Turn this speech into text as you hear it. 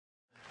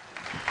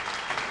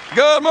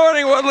Good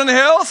morning, Woodland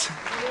Hills.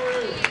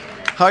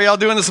 How are y'all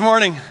doing this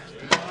morning?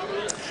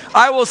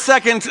 I will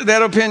second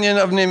that opinion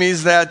of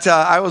Nimi's that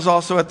I was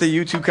also at the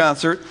U2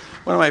 concert.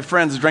 One of my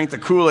friends drank the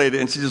Kool-Aid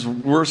and she just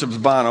worships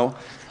Bono.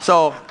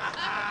 So,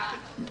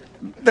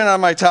 they're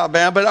not my top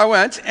band, but I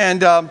went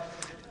and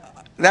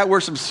that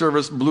worship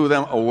service blew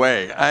them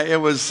away.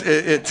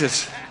 It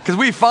just, because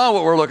we found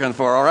what we're looking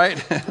for, all right?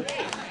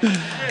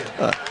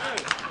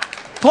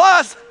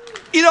 Plus,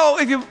 you know,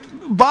 if you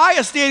buy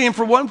a stadium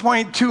for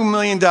 $1.2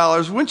 million,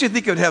 wouldn't you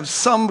think it would have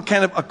some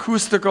kind of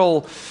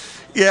acoustical,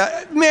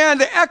 yeah, man,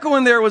 the echo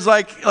in there was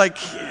like,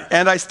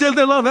 and I still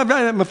didn't love the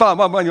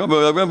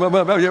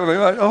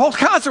whole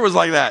concert was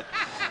like that.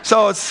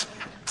 So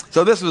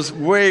this was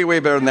way, way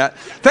better than that.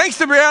 Thanks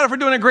to Brianna for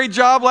doing a great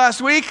job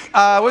last week.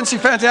 Wasn't she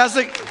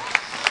fantastic?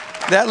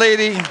 That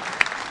lady,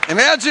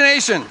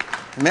 imagination.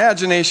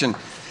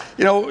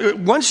 You know,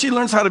 once she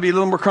learns how to be a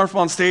little more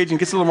comfortable on stage and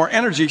gets a little more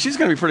energy, she's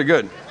going to be pretty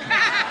good.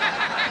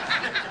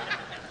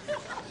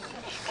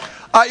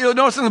 You'll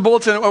notice in the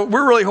bulletin,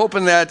 we're really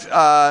hoping that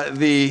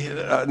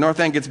the North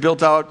End gets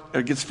built out,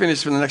 or gets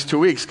finished in the next 2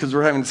 weeks, because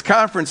we're having this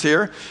conference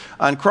here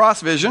on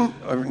Cross Vision,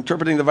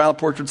 interpreting the vinyl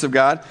portraits of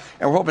God,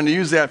 and we're hoping to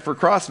use that for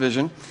Cross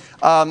Vision.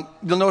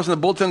 You'll notice in the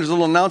bulletin there's a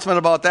little announcement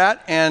about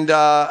that, and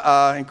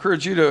I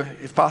encourage you to,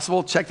 if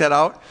possible, check that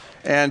out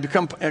and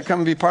come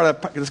and be part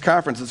of this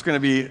conference. It's going to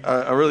be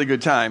a really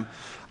good time.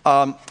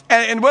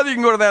 And whether you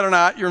can go to that or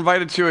not, you're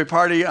invited to a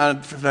party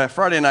on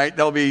Friday night.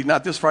 That'll be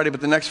not this Friday,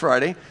 but the next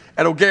Friday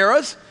at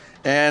O'Gara's,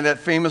 and that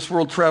famous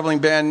world traveling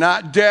band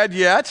Not Dead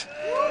Yet.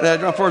 That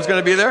drum floor is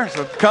going to be there.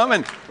 So come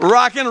and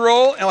rock and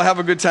roll, and we'll have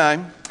a good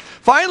time.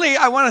 Finally,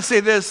 I want to say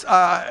this.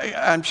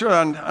 I'm sure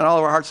on all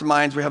of our hearts and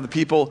minds, we have the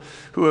people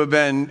who have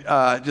been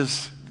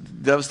just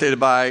devastated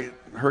by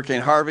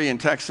Hurricane Harvey in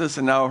Texas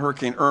and now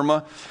Hurricane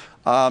Irma.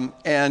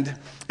 And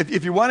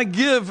if you want to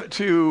give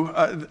to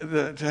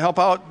help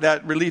out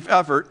that relief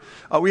effort,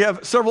 we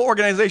have several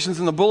organizations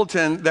in the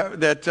bulletin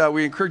that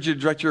we encourage you to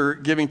direct your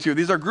giving to.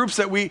 These are groups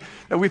that we've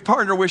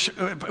partnered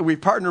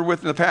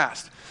with in the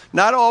past.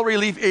 Not all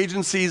relief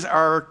agencies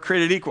are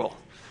created equal,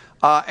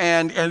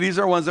 and these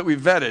are ones that we've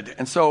vetted.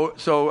 And so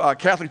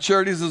Catholic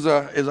Charities is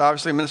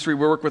obviously a ministry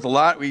we work with a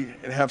lot. We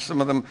have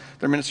some of them,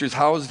 their ministries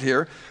housed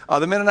here.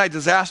 The Mennonite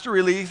Disaster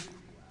Relief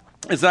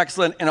is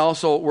excellent, and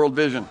also World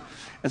Vision.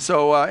 And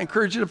so I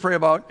encourage you to pray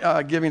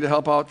about giving to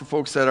help out the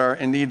folks that are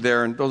in need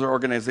there, and those are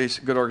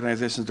good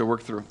organizations to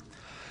work through.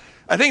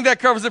 I think that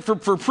covers it for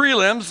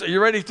prelims. Are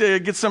you ready to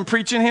get some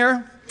preaching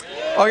here?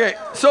 Okay,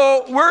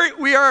 so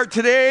we are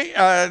today,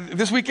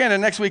 this weekend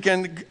and next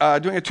weekend,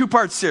 doing a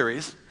two-part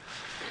series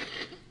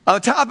on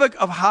the topic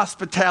of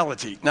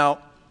hospitality.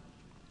 Now,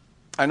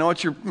 I know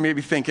what you're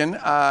maybe thinking.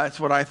 It's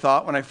what I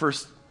thought when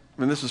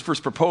this was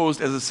first proposed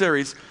as a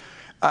series.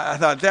 I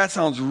thought, that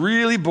sounds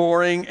really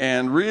boring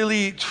and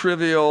really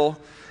trivial.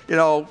 You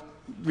know,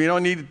 we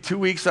don't need 2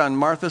 weeks on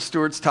Martha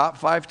Stewart's top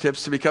 5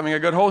 tips to becoming a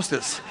good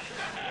hostess.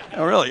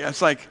 No, really,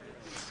 it's like,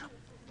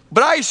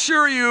 but I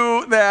assure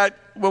you that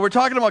when we're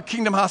talking about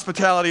kingdom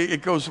hospitality,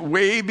 it goes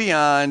way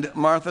beyond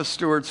Martha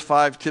Stewart's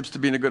 5 tips to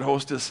being a good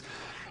hostess.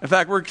 In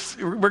fact, we're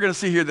going to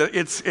see here that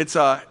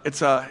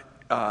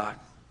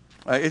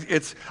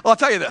I'll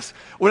tell you this.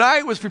 When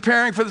I was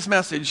preparing for this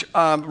message,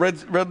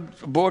 read a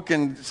book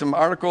and some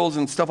articles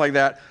and stuff like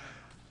that,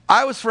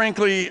 it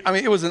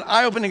was an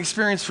eye-opening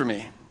experience for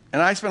me.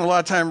 And I spent a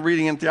lot of time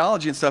reading in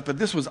theology and stuff, but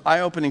this was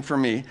eye-opening for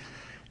me.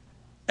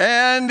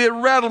 And it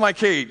rattled my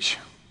cage.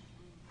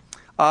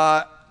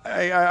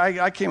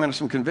 I came under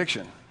some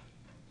conviction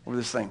over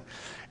this thing.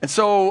 And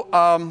so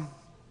I'm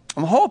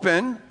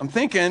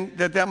thinking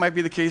that might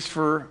be the case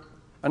for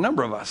a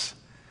number of us.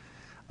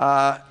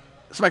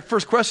 So my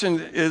first question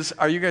is,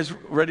 are you guys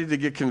ready to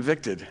get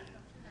convicted?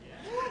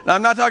 Now,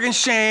 I'm not talking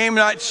shame,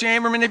 not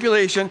shame or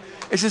manipulation.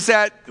 It's just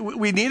that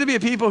we need to be a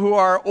people who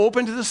are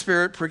open to the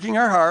Spirit, pricking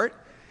our heart,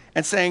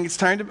 and saying it's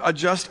time to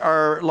adjust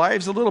our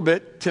lives a little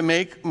bit to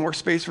make more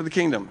space for the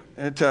kingdom,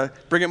 and to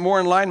bring it more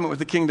in alignment with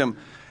the kingdom.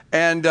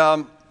 And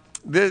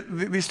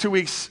these 2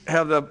 weeks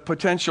have the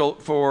potential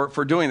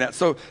for doing that.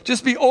 So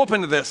just be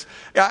open to this.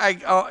 I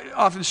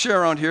often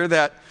share around here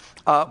that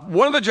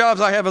one of the jobs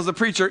I have as a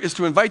preacher is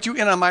to invite you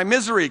in on my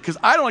misery, because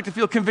I don't like to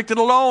feel convicted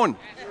alone.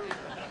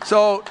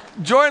 So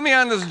join me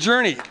on this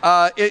journey.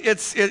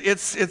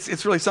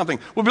 It's really something.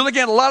 We'll be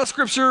looking at a lot of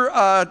scripture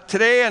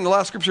today and a lot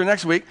of scripture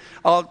next week.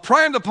 I'll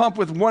prime the pump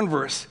with one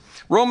verse,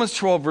 Romans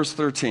 12, verse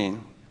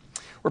 13,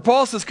 where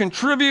Paul says,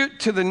 contribute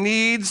to the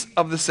needs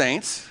of the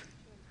saints,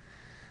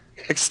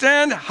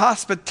 extend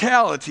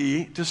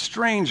hospitality to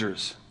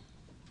strangers.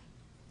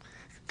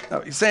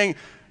 Now, he's saying,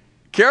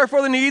 care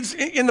for the needs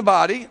in the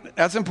body,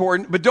 that's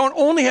important, but don't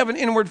only have an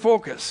inward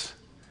focus.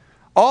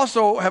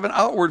 Also have an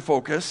outward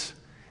focus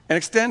and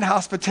extend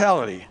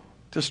hospitality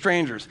to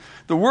strangers.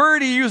 The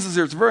word he uses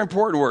here, it's a very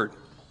important word.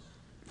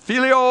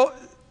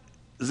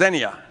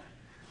 Philoxenia.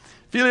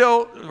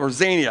 Phileo or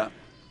xenia.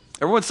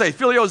 Everyone say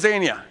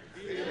philoxenia.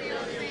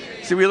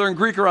 See, we learn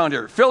Greek around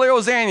here.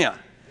 Philoxenia.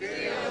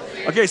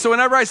 Okay, so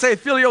whenever I say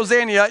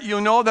philoxenia,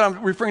 you know that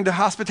I'm referring to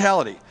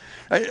hospitality.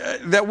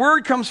 That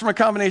word comes from a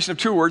combination of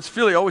two words,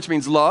 phileo, which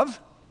means love,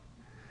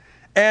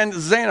 and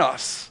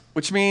xenos,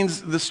 which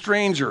means the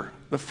stranger,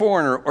 the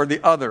foreigner, or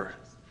the other.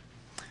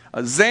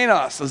 A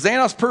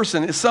xenos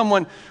person is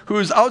someone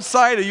who's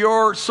outside of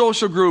your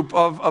social group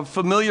of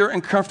familiar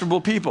and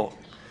comfortable people.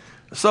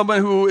 Someone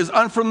who is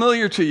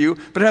unfamiliar to you,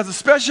 but has a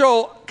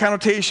special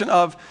connotation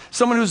of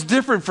someone who's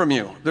different from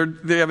you.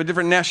 They have a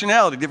different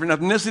nationality, different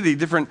ethnicity,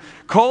 different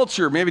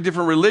culture, maybe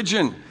different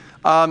religion,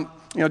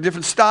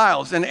 different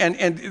styles, and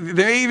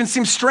they may even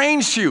seem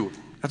strange to you.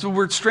 That's what the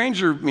word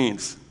stranger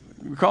means.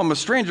 We call them a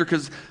stranger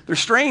because they're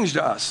strange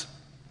to us.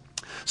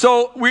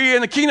 So we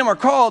in the kingdom are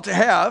called to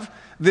have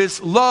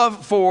this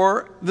love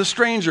for the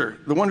stranger,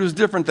 the one who's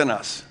different than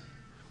us.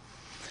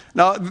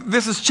 Now,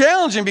 this is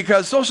challenging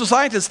because social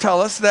scientists tell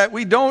us that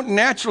we don't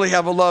naturally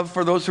have a love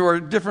for those who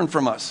are different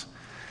from us.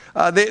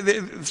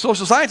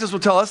 Social scientists will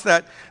tell us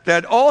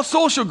that all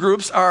social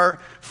groups are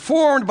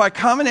formed by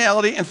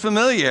commonality and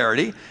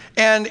familiarity,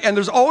 and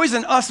there's always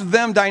an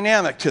us-them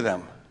dynamic to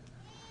them.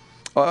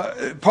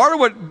 Part of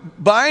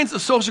what binds a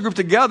social group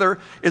together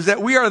is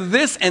that we are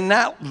this and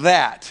not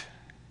that.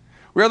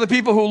 We are the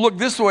people who look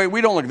this way,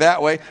 we don't look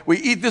that way. We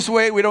eat this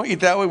way, we don't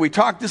eat that way. We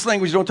talk this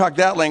language, don't talk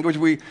that language.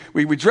 We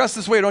dress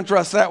this way, don't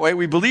dress that way.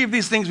 We believe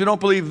these things, we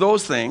don't believe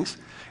those things.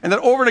 And that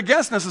over and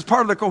againstness is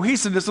part of the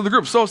cohesiveness of the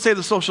group. So say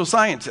the social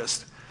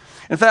scientists.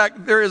 In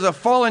fact, there is a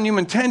fallen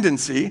human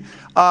tendency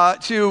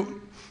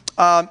to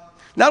not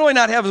only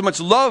not have as much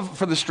love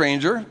for the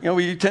stranger,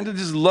 we tend to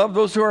just love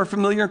those who are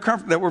familiar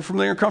and that we're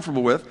familiar and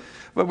comfortable with,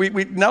 but we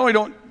not only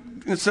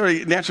don't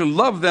necessarily naturally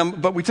love them,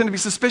 but we tend to be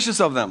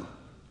suspicious of them.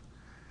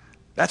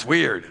 That's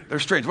weird. They're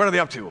strange. What are they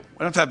up to?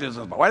 What's that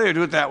business about? Why do they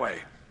do it that way?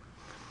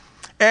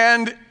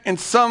 And in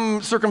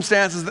some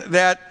circumstances,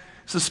 that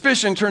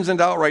suspicion turns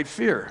into outright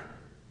fear.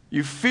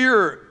 You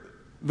fear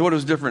what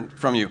is different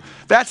from you.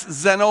 That's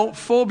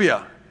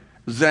xenophobia.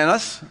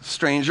 Xenos,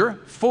 stranger.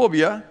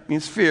 Phobia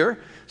means fear.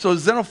 So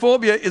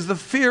xenophobia is the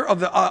fear of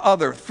the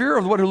other, fear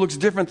of one who looks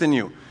different than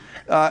you,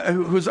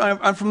 who's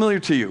unfamiliar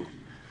to you.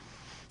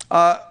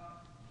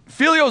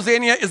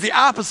 Philoxenia is the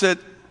opposite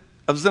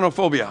of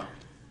xenophobia.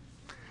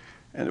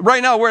 And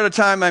right now, we're at a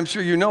time, I'm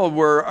sure you know,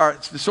 where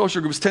the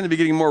social groups tend to be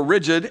getting more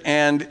rigid,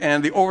 and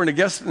the over and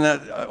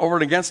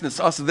againstness,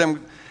 us and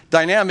them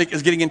dynamic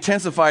is getting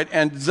intensified,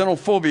 and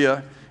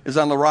xenophobia is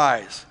on the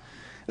rise.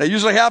 That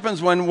usually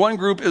happens when one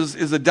group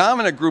is a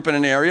dominant group in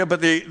an area, but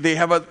they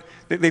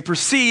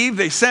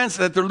sense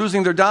that they're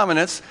losing their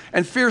dominance,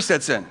 and fear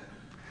sets in.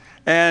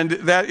 And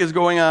that is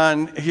going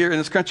on here in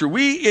this country.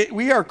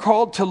 We are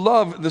called to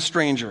love the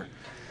stranger.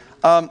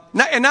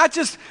 Not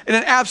just in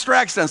an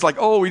abstract sense, like,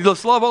 we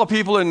just love all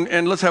people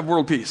and let's have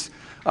world peace.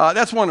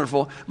 That's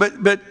wonderful. But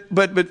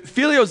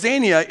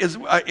philoxenia is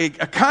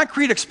a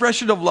concrete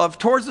expression of love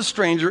towards the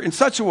stranger in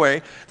such a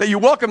way that you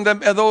welcome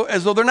them as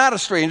though they're not a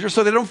stranger,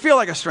 so they don't feel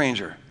like a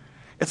stranger.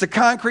 It's a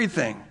concrete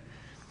thing.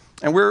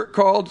 And we're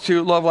called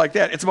to love like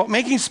that. It's about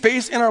making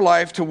space in our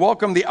life to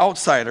welcome the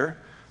outsider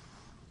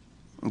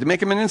and to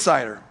make him an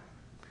insider.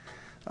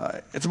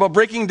 It's about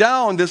breaking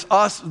down this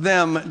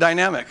us-them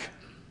dynamic.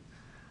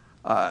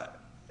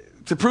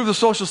 To prove the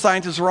social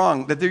scientists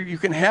wrong, that you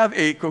can have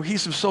a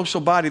cohesive social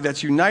body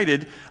that's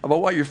united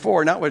about what you're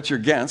for, not what you're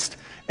against,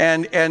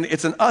 and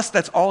it's an us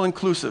that's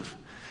all-inclusive.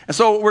 And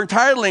so we're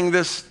entitling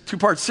this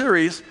two-part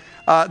series,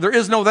 There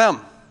Is No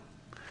Them,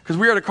 because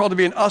we are called to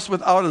be an us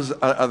without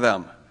a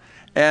them,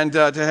 and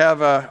to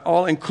have an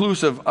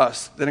all-inclusive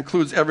us that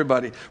includes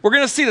everybody. We're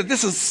going to see that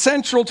this is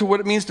central to what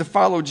it means to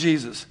follow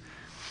Jesus.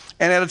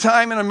 And at a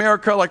time in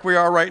America like we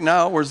are right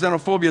now, where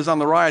xenophobia is on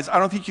the rise, I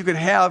don't think you could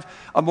have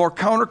a more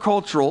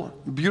countercultural,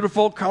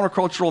 beautiful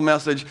countercultural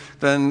message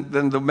than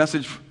the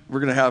message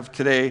we're going to have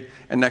today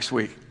and next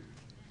week.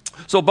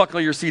 So buckle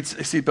your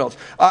seatbelts.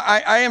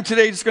 I am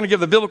today just going to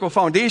give the biblical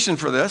foundation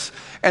for this,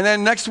 and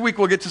then next week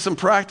we'll get to some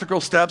practical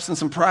steps and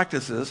some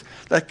practices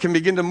that can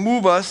begin to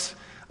move us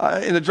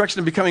in the direction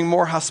of becoming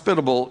more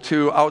hospitable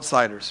to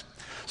outsiders.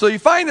 So you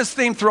find this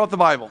theme throughout the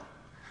Bible.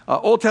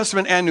 Old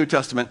Testament and New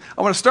Testament.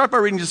 I want to start by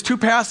reading just two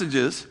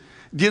passages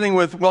dealing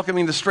with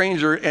welcoming the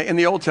stranger in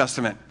the Old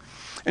Testament.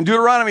 In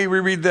Deuteronomy, we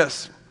read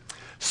this: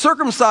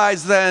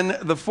 "Circumcise then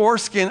the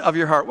foreskin of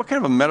your heart." What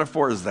kind of a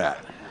metaphor is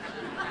that?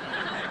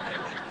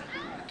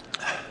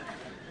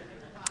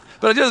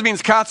 But it just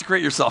means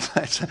consecrate yourself.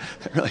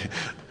 Really.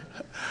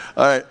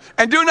 All right.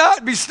 "And do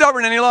not be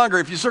stubborn any longer."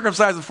 If you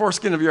circumcise the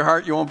foreskin of your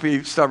heart, you won't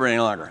be stubborn any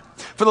longer.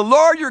 "For the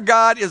Lord your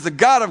God is the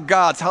God of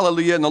gods,"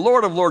 hallelujah, "and the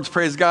Lord of lords,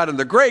 praise God, and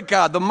the great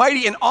God, the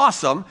mighty and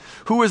awesome,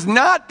 who is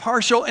not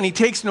partial and he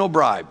takes no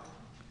bribe,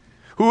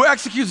 who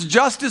executes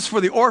justice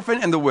for the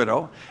orphan and the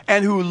widow,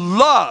 and who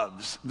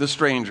loves the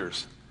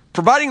strangers,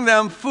 providing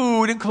them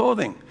food and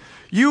clothing.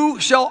 You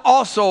shall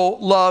also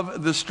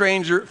love the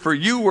stranger, for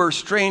you were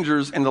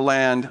strangers in the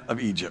land of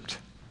Egypt."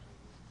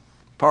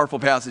 Powerful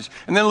passage.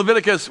 And then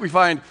Leviticus, we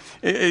find,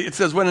 it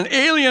says, when an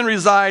alien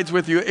resides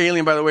with you,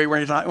 alien, by the way,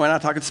 we're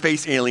not talking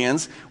space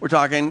aliens. We're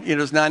talking,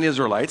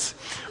 non-Israelites.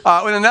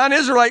 When a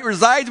non-Israelite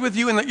resides with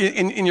you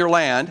in your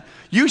land,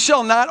 you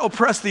shall not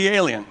oppress the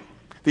alien.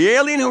 The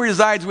alien who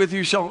resides with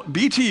you shall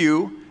be to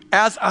you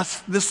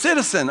as the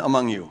citizen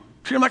among you.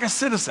 Treat him like a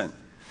citizen.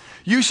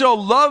 You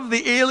shall love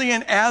the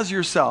alien as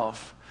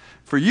yourself,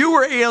 for you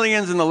were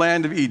aliens in the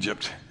land of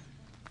Egypt.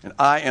 And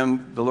I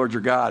am the Lord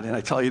your God, and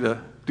I tell you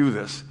to do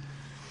this.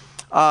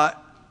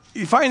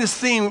 You find this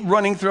theme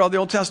running throughout the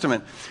Old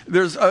Testament.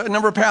 There's a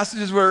number of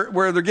passages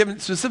where they're given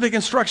specific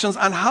instructions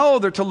on how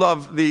they're to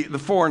love the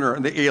foreigner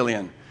and the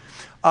alien.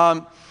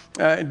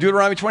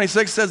 Deuteronomy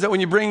 26 says that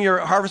when you bring your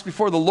harvest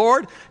before the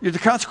Lord, you're to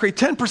consecrate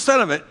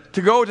 10% of it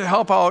to go to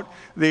help out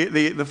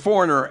the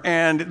foreigner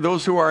and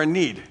those who are in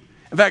need.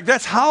 In fact,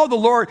 that's how the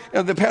Lord,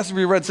 the passage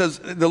we read says,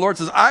 the Lord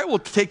says, I will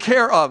take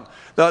care of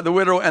the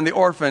widow and the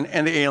orphan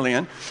and the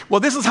alien. Well,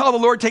 this is how the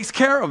Lord takes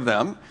care of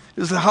them.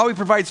 This is how he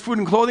provides food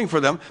and clothing for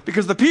them,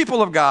 because the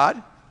people of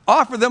God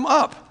offer them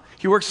up.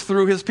 He works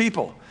through his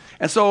people.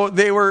 And so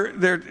they were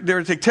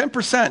to take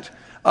 10%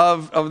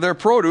 of their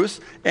produce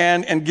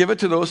and give it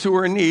to those who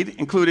are in need,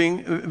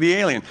 including the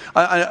alien.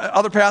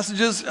 Other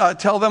passages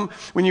tell them,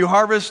 when you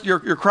harvest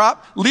your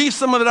crop, leave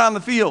some of it on the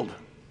field.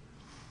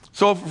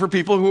 So for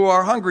people who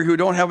are hungry, who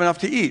don't have enough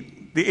to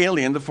eat, the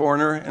alien, the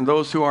foreigner, and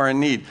those who are in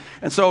need.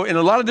 And so in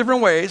a lot of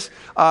different ways,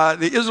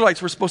 the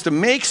Israelites were supposed to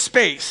make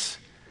space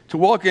to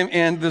welcome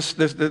in this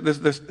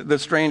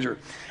stranger.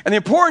 And the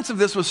importance of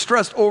this was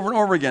stressed over and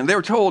over again. They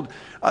were told,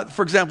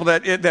 for example,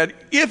 that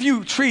if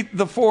you treat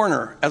the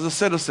foreigner as a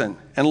citizen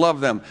and love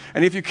them,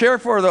 and if you care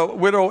for the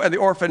widow and the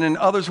orphan and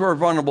others who are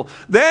vulnerable,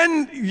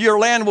 then your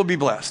land will be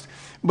blessed.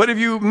 But if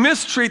you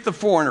mistreat the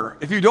foreigner,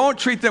 if you don't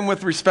treat them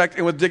with respect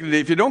and with dignity,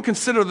 if you don't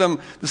consider them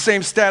the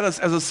same status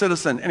as a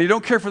citizen, and you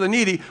don't care for the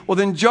needy, well,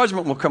 then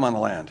judgment will come on the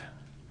land.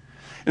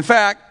 In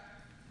fact,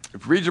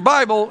 if you read your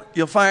Bible,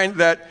 you'll find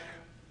that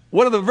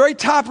one of the very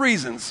top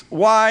reasons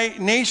why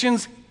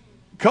nations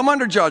come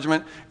under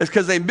judgment is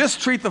because they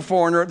mistreat the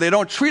foreigner, they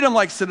don't treat them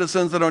like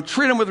citizens, they don't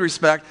treat them with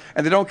respect,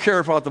 and they don't care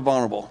about the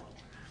vulnerable.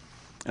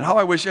 And how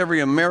I wish every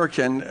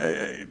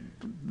American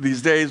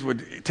these days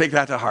would take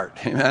that to heart.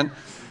 Amen?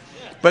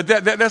 But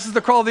this is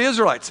the call of the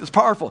Israelites. It's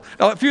powerful.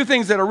 Now, a few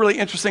things that are really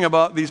interesting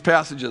about these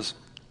passages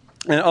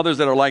and others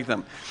that are like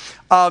them.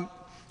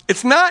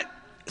 It's not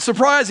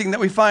surprising that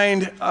we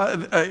find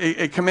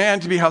a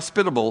command to be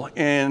hospitable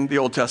in the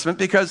Old Testament,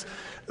 because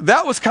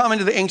that was common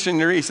to the ancient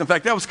Near East. In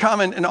fact, that was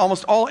common in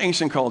almost all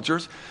ancient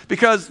cultures,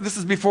 because this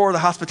is before the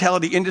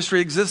hospitality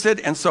industry existed,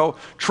 and so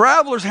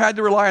travelers had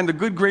to rely on the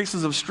good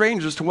graces of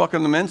strangers to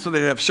welcome them in so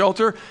they'd have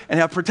shelter and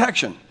have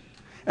protection.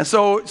 And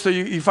so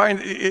you find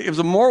it was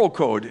a moral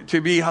code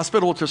to be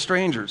hospitable to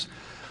strangers.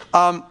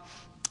 So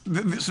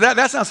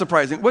that's not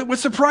surprising.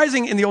 What's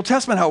surprising in the Old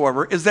Testament,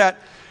 however, is that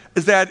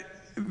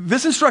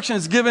this instruction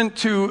is given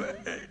to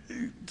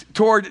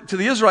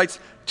the Israelites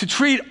to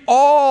treat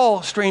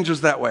all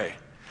strangers that way.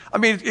 I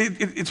mean,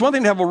 it's one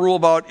thing to have a rule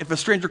about if a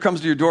stranger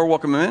comes to your door,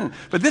 welcome them in.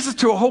 But this is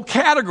to a whole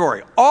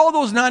category. All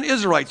those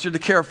non-Israelites you're to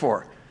care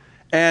for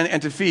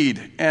and to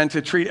feed and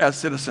to treat as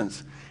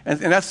citizens. And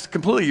that's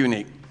completely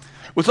unique.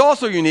 What's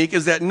also unique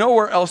is that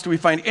nowhere else do we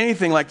find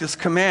anything like this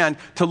command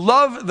to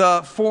love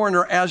the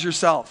foreigner as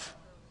yourself.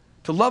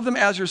 To love them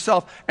as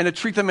yourself and to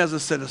treat them as a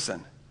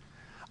citizen.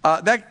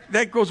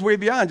 That goes way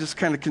beyond just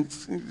kind of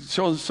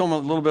shows someone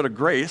a little bit of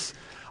grace.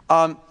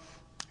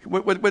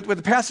 What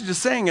the passage is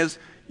saying is,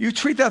 you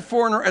treat that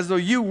foreigner as though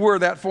you were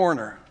that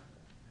foreigner.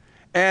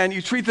 And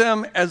you treat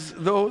them as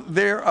though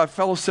they're a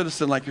fellow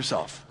citizen like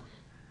yourself.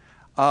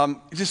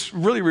 Just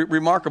really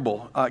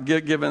remarkable,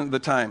 given the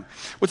time.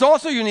 What's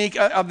also unique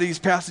about these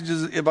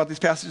passages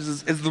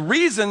is the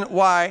reason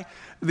why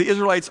the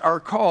Israelites are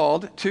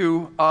called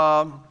to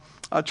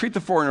treat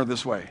the foreigner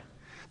this way.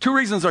 Two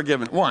reasons are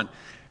given. One,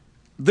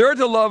 they're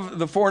to love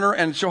the foreigner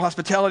and show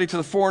hospitality to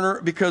the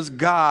foreigner because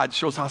God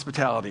shows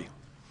hospitality.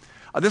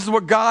 This is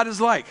what God is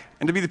like.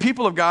 And to be the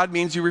people of God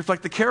means you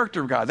reflect the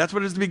character of God. That's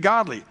what it is to be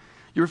godly.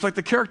 You reflect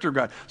the character of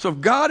God. So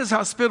if God is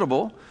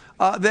hospitable,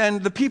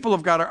 then the people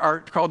of God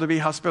are called to be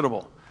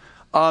hospitable.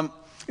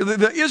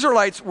 The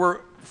Israelites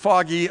were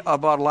foggy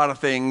about a lot of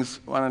things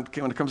when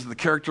it comes to the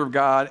character of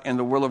God and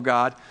the will of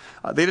God.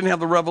 They didn't have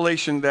the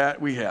revelation that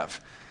we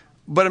have.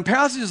 But in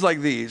passages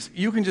like these,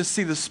 you can just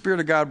see the Spirit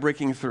of God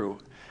breaking through.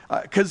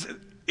 Because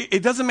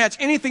it doesn't match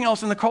anything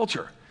else in the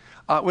culture.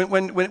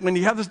 When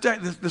you have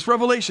this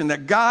revelation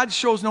that God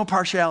shows no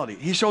partiality,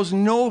 he shows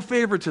no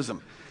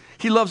favoritism,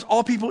 he loves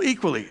all people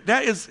equally.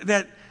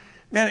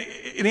 Man,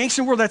 in the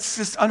ancient world, that's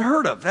just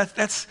unheard of.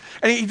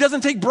 And he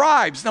doesn't take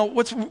bribes. Now,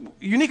 what's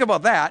unique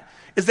about that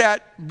is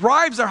that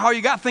bribes are how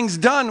you got things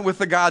done with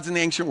the gods in the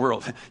ancient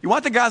world. You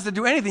want the gods to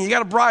do anything, you got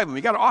to bribe them.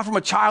 You got to offer them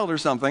a child or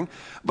something.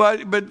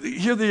 But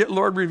here the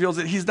Lord reveals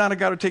that he's not a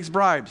God who takes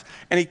bribes.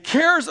 And he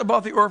cares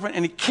about the orphan,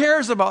 and he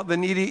cares about the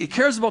needy, he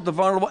cares about the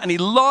vulnerable, and he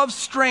loves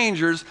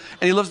strangers,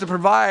 and he loves to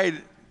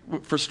provide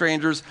for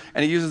strangers,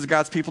 and he uses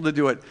God's people to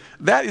do it.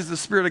 That is the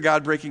Spirit of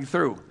God breaking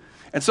through.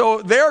 And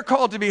so they are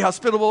called to be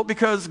hospitable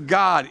because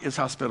God is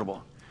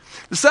hospitable.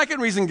 The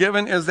second reason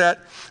given is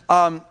that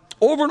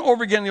over and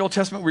over again in the Old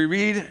Testament we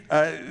read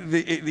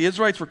the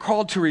Israelites were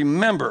called to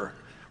remember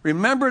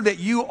that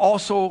you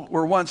also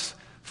were once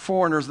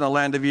foreigners in the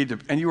land of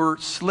Egypt, and you were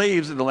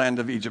slaves in the land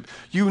of Egypt.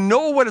 You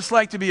know what it's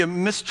like to be a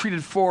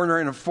mistreated foreigner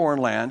in a foreign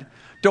land.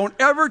 Don't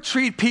ever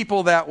treat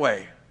people that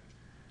way.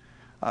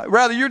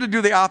 Rather, you're to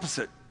do the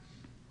opposite.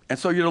 And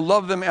so you're to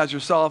love them as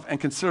yourself and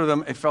consider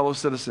them a fellow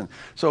citizen.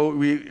 So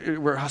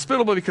we're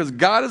hospitable because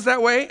God is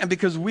that way and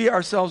because we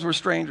ourselves were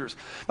strangers.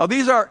 Now,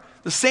 these are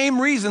the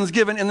same reasons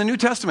given in the New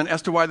Testament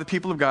as to why the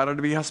people of God are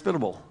to be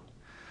hospitable.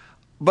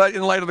 But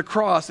in light of the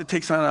cross, it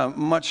takes on a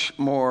much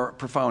more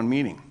profound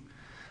meaning.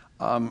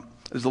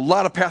 There's a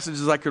lot of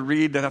passages I could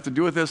read that have to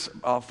do with this.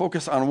 I'll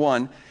focus on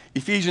one,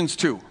 Ephesians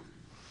 2.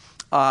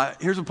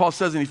 Here's what Paul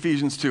says in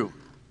Ephesians 2.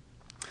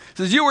 It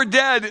says, you were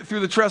dead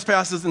through the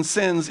trespasses and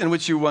sins in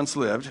which you once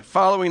lived,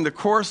 following the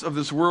course of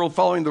this world,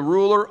 following the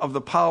ruler of the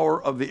power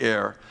of the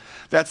air,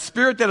 that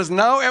spirit that is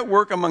now at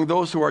work among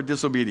those who are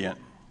disobedient.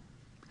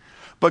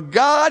 But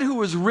God,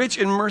 who is rich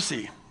in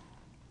mercy,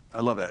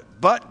 I love that,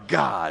 but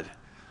God,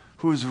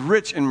 who is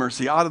rich in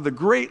mercy, out of the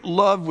great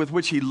love with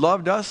which he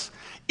loved us,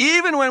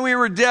 even when we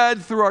were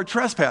dead through our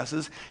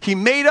trespasses, he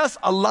made us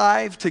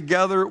alive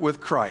together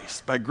with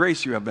Christ. By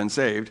grace you have been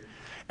saved,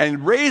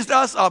 and raised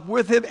us up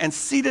with him and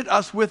seated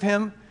us with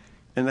him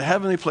in the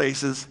heavenly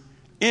places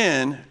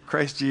in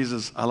Christ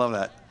Jesus. I love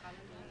that.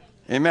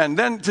 Amen.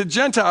 Then to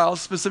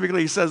Gentiles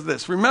specifically, he says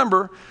this.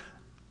 Remember,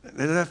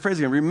 that phrase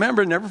again,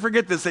 remember, never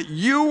forget this, that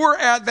you were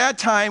at that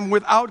time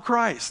without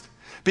Christ,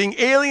 being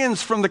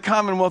aliens from the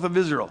commonwealth of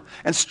Israel,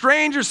 and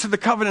strangers to the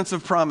covenants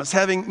of promise,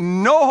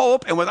 having no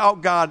hope and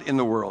without God in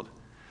the world.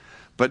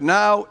 But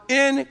now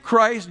in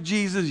Christ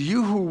Jesus,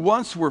 you who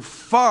once were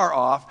far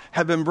off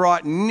have been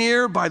brought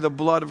near by the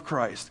blood of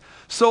Christ.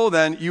 So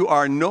then, you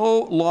are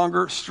no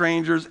longer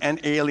strangers and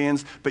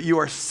aliens, but you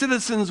are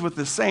citizens with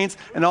the saints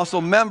and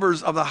also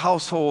members of the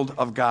household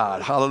of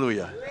God.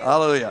 Hallelujah.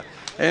 Hallelujah.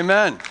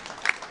 Amen.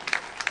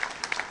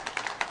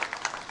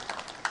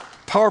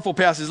 Powerful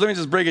passage. Let me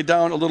just break it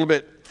down a little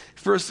bit.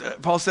 First,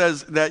 Paul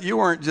says that you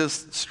weren't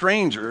just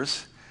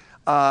strangers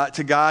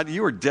to God,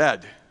 you were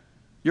dead.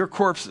 You're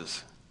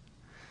corpses.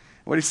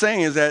 What he's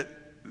saying is that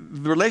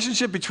the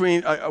relationship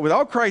between,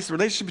 without Christ, the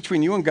relationship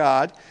between you and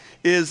God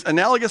is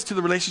analogous to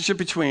the relationship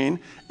between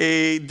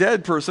a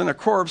dead person, a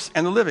corpse,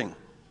 and the living.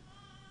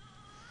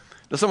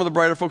 Now, some of the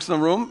brighter folks in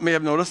the room may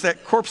have noticed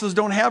that corpses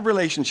don't have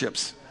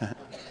relationships.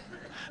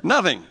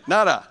 Nothing,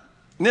 nada,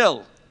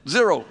 nil,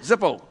 zero,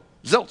 zippo,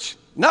 zilch,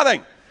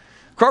 nothing.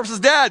 Corpse is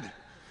dead.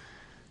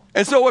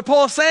 And so what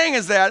Paul is saying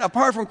is that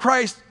apart from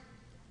Christ,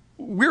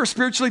 we were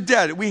spiritually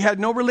dead. We had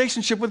no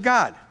relationship with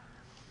God.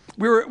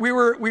 We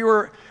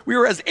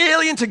were as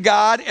alien to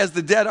God as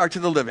the dead are to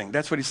the living.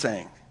 That's what he's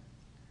saying.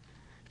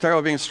 He's talking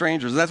about being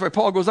strangers. And that's why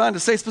Paul goes on to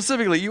say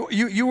specifically,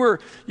 you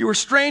were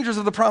strangers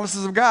of the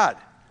promises of God.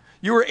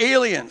 You were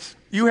aliens.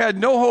 You had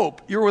no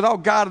hope. You were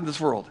without God in this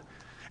world.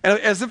 And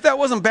as if that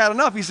wasn't bad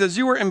enough, he says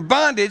you were in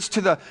bondage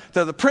to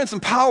the prince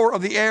and power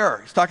of the air.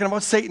 He's talking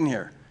about Satan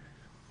here.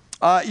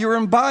 You were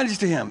in bondage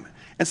to him.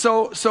 And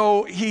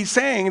so he's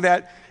saying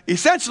that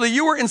essentially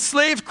you were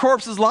enslaved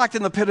corpses locked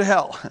in the pit of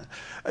hell.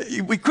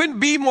 We couldn't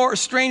be more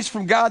estranged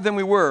from God than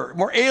we were,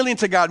 more alien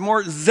to God,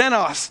 more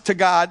xenos to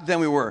God than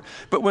we were.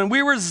 But when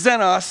we were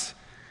xenos,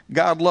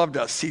 God loved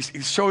us. He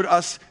showed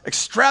us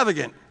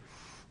extravagant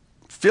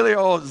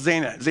phileo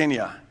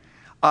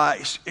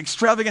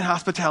extravagant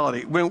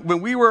hospitality.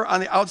 When we were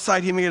on the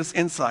outside, he made us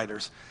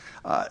insiders.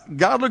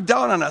 God looked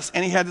down on us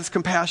and he had this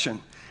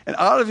compassion. And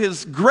out of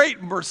his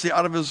great mercy,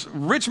 out of his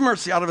rich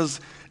mercy, out of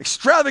his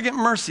extravagant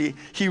mercy,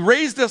 he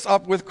raised us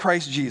up with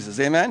Christ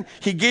Jesus. Amen?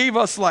 He gave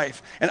us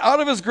life. And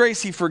out of his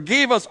grace, he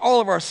forgave us all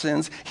of our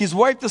sins. He's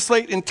wiped the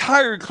slate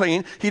entirely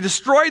clean. He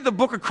destroyed the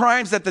book of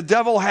crimes that the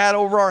devil had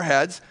over our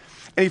heads.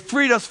 And he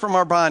freed us from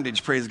our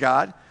bondage, praise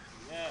God.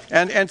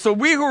 And so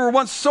we who were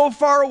once so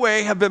far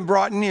away have been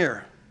brought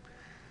near.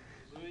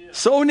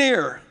 So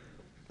near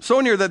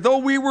that though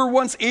we were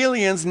once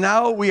aliens,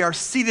 now we are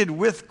seated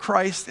with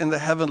Christ in the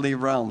heavenly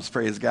realms,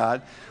 praise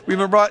God. We've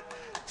been brought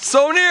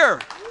so near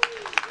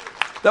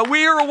that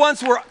we who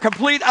once were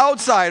complete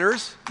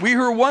outsiders,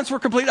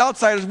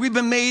 we've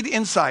been made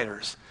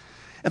insiders.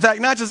 In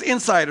fact, not just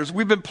insiders,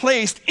 we've been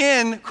placed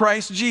in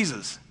Christ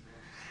Jesus.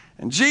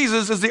 And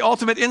Jesus is the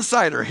ultimate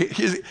insider.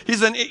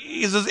 He's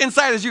as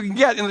inside as you can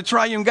get in the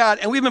triune God,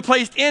 and we've been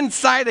placed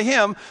inside of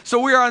him, so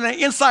we are on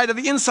the inside of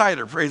the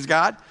insider, praise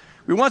God.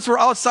 We once were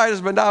outsiders,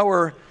 but now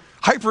we're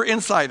hyper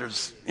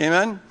insiders.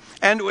 Amen?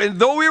 And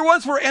though we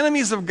once were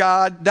enemies of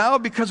God, now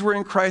because we're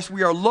in Christ,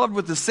 we are loved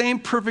with the same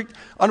perfect,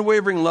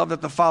 unwavering love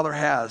that the Father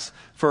has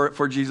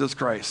for Jesus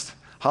Christ.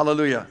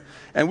 Hallelujah.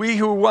 And we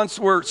who once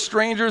were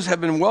strangers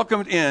have been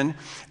welcomed in,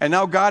 and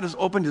now God has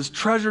opened his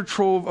treasure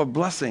trove of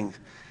blessing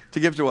to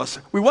give to us.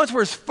 We once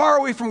were as far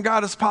away from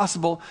God as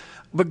possible,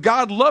 but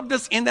God loved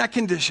us in that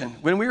condition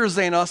when we were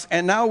Xenos,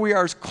 and now we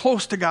are as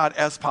close to God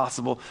as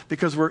possible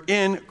because we're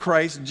in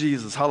Christ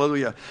Jesus.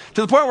 Hallelujah.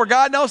 To the point where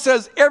God now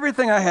says,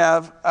 everything I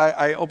have,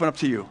 I open up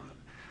to you.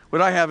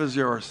 What I have is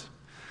yours.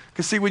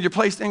 Because see, when you're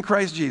placed in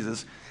Christ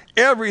Jesus,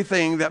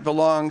 everything that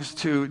belongs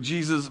to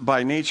Jesus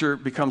by nature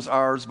becomes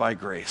ours by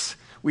grace.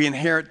 We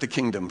inherit the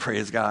kingdom,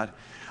 praise God.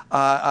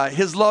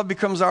 His love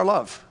becomes our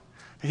love.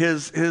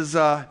 His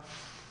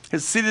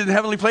seated in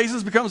heavenly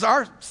places becomes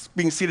our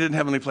being seated in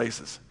heavenly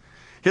places.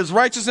 His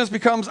righteousness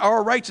becomes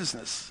our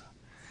righteousness.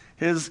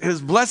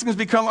 His blessings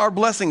become our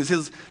blessings.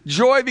 His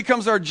joy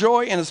becomes our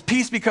joy, and his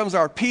peace becomes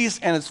our peace,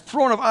 and his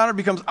throne of honor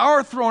becomes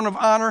our throne of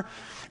honor,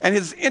 and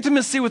his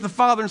intimacy with the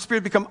Father and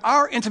Spirit become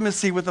our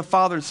intimacy with the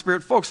Father and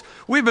Spirit. Folks,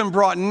 we've been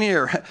brought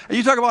near.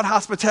 You talk about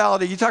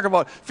hospitality. You talk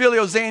about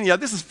philoxenia.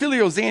 This is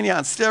philoxenia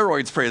on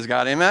steroids, praise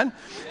God. Amen?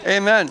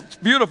 Amen. It's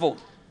beautiful.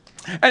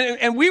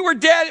 And we were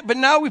dead, but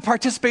now we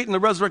participate in the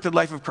resurrected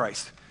life of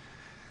Christ.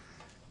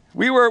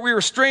 We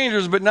were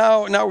strangers, but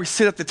now we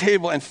sit at the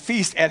table and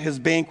feast at his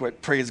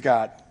banquet, praise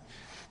God.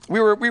 We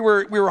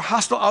were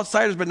hostile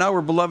outsiders, but now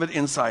we're beloved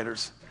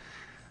insiders.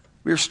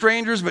 We were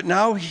strangers, but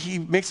now he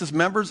makes us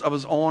members of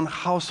his own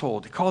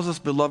household. He calls us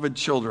beloved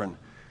children.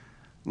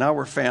 Now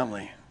we're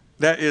family.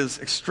 That is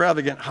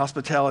extravagant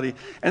hospitality.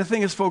 And the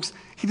thing is, folks,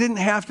 he didn't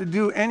have to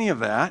do any of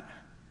that.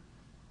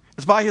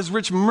 It's by his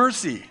rich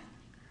mercy,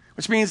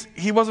 which means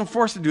he wasn't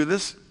forced to do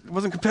this. No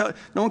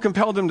one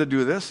compelled him to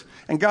do this,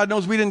 and God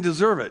knows we didn't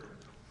deserve it.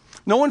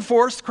 No one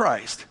forced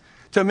Christ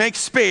to make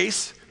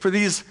space for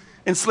these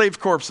enslaved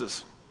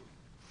corpses.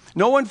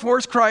 No one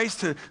forced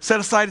Christ to set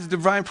aside his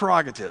divine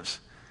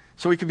prerogatives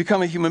so he could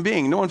become a human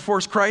being. No one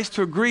forced Christ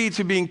to agree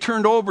to being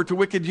turned over to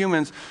wicked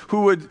humans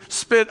who would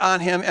spit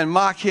on him and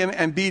mock him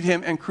and beat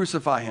him and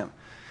crucify him.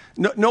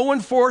 No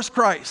one forced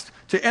Christ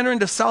to enter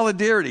into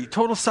solidarity,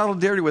 total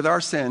solidarity with our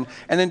sin,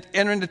 and then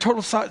enter into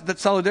total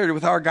solidarity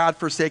with our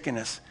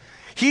God-forsakenness.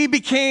 He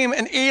became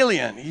an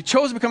alien. He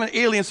chose to become an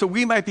alien so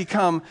we might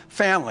become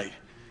family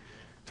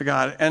to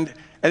God. And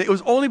it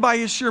was only by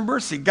his sheer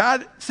mercy.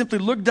 God simply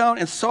looked down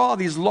and saw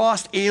these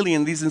lost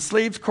aliens, these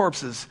enslaved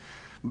corpses,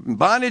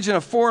 bondage in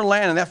a foreign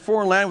land, and that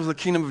foreign land was the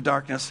kingdom of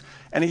darkness.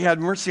 And he had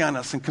mercy on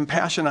us and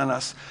compassion on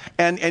us.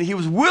 And he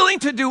was willing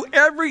to do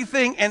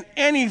everything and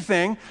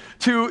anything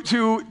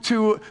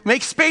to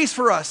make space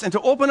for us and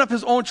to open up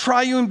his own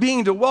triune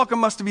being to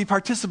welcome us to be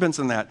participants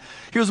in that.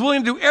 He was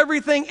willing to do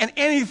everything and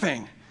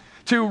anything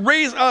to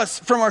raise us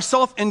from our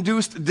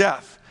self-induced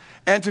death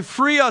and to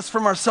free us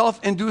from our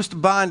self-induced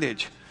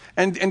bondage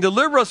and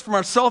deliver us from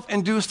our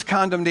self-induced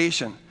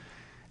condemnation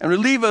and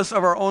relieve us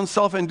of our own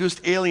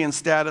self-induced alien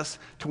status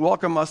to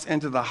welcome us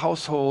into the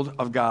household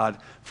of God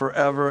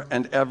forever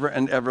and ever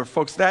and ever.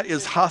 Folks, that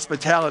is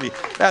hospitality.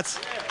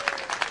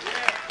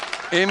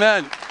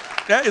 Amen.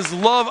 That is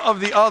love of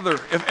the other,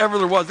 if ever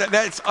there was.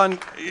 That's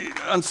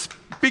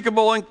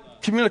unspeakable,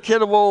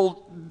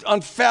 incommunicable,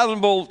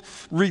 unfathomable,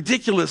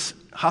 ridiculous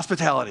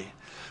hospitality.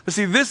 But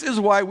see, this is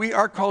why we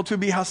are called to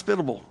be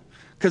hospitable,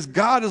 because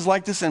God is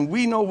like this and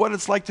we know what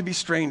it's like to be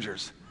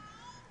strangers.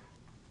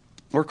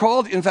 We're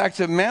called, in fact,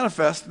 to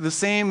manifest the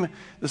same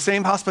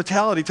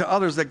hospitality to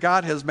others that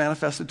God has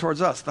manifested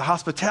towards us. The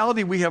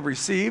hospitality we have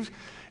received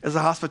is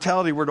the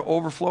hospitality we're to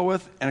overflow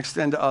with and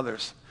extend to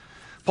others.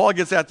 Paul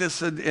gets at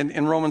this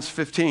in Romans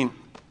 15. He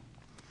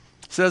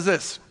says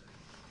this.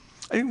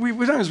 We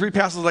sometimes read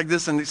passages like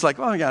this and it's like,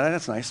 oh yeah,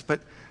 that's nice. But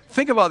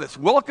think about this.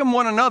 Welcome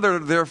one another,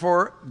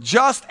 therefore,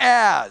 just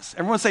as.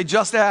 Everyone say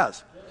just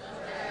as.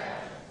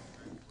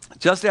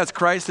 Just as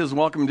Christ has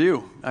welcomed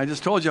you. I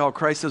just told you how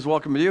Christ has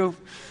welcomed you,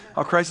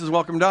 how Christ has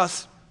welcomed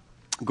us.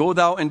 Go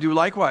thou and do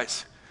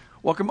likewise.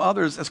 Welcome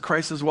others as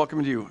Christ has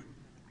welcomed you.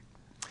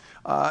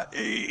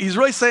 He's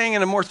really saying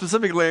in a more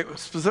specific way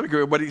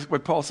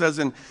what Paul says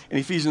in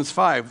Ephesians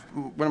 5,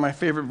 one of my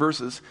favorite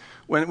verses,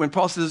 when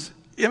Paul says,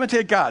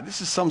 imitate God. This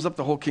just sums up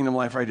the whole kingdom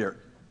life right here.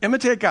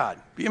 Imitate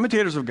God. Be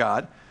imitators of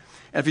God.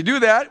 And if you do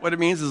that, what it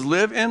means is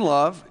live in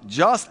love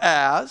just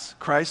as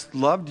Christ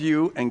loved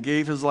you and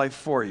gave his life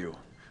for you.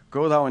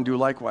 Go thou and do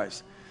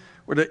likewise.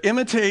 We're to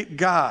imitate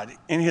God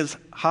in his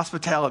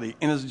hospitality,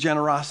 in his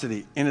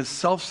generosity, in his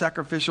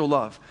self-sacrificial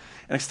love,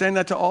 and extend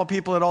that to all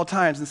people at all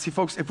times. And see,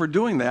 folks, if we're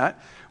doing that,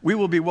 we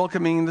will be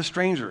welcoming the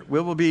stranger. We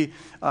will be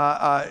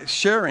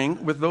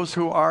sharing with those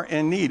who are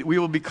in need. We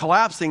will be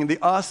collapsing the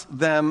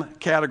us-them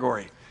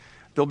category.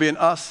 There'll be an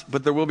us,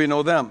 but there will be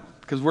no them,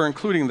 because we're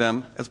including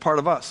them as part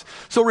of us.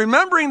 So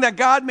remembering that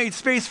God made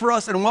space for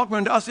us and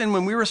welcomed us in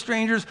when we were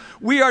strangers,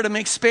 we are to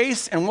make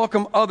space and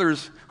welcome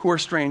others who are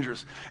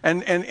strangers.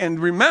 And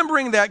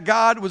remembering that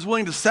God was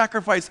willing to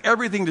sacrifice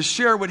everything to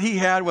share what he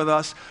had with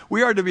us,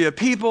 we are to be a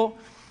people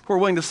who are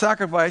willing to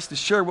sacrifice to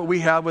share what we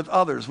have with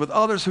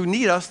others who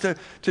need us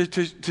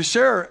to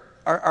share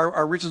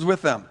our riches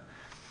with them.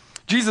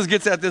 Jesus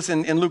gets at this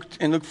in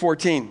Luke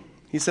 14.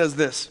 He says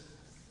this.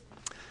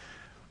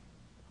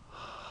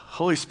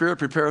 Holy Spirit,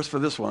 prepare us for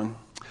this one.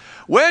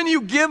 When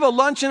you give a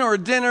luncheon or a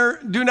dinner,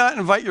 do not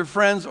invite your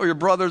friends or your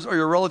brothers or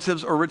your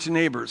relatives or rich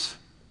neighbors.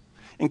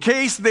 in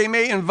case they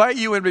may invite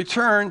you in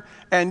return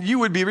and you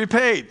would be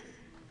repaid.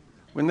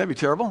 Wouldn't that be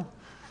terrible?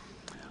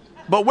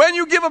 But when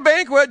you give a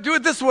banquet, do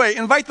it this way.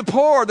 Invite the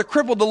poor, the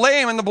crippled, the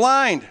lame, and the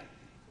blind.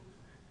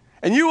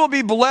 And you will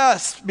be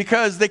blessed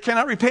because they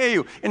cannot repay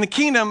you. In the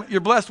kingdom, you're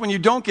blessed when you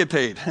don't get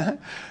paid.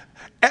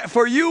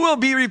 For you will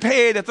be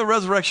repaid at the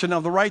resurrection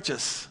of the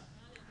righteous.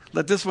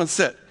 Let this one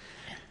sit.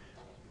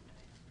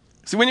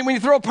 See, when you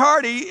throw a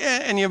party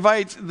and you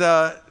invite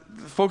the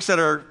folks that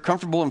are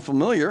comfortable and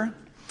familiar,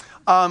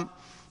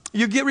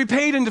 you get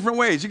repaid in different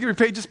ways. You get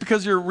repaid just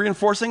because you're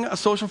reinforcing a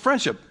social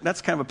friendship.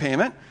 That's kind of a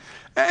payment.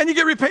 And you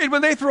get repaid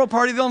when they throw a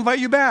party, they'll invite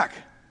you back.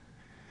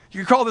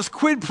 You can call this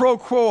quid pro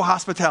quo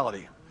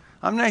hospitality.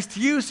 I'm nice to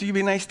you, so you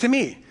be nice to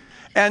me.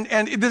 And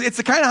it's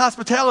the kind of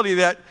hospitality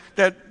that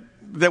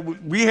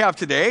we have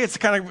today. It's the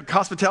kind of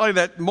hospitality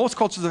that most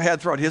cultures have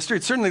had throughout history.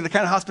 It's certainly the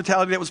kind of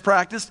hospitality that was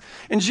practiced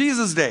in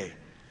Jesus' day.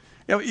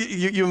 You know,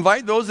 you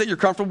invite those that you're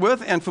comfortable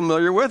with and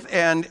familiar with,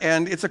 and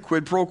it's a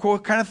quid pro quo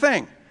kind of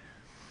thing.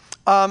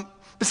 But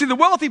see, the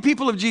wealthy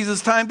people of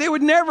Jesus' time, they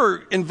would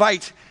never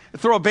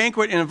throw a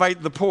banquet and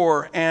invite the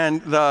poor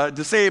and the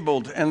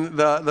disabled and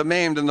the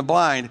maimed and the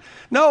blind.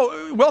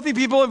 No, wealthy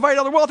people invite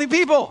other wealthy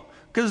people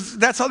because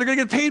that's how they're going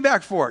to get paid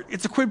back for it.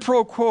 It's a quid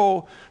pro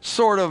quo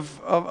sort of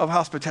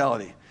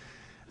hospitality.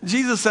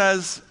 Jesus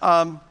says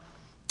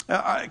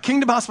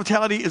kingdom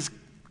hospitality is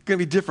going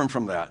to be different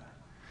from that.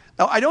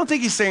 Now, I don't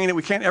think he's saying that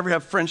we can't ever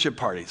have friendship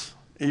parties.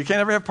 You can't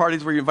ever have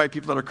parties where you invite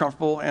people that are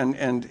comfortable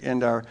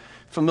and are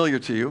familiar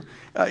to you.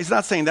 He's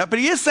not saying that, but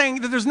he is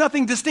saying that there's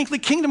nothing distinctly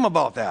kingdom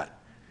about that.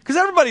 Because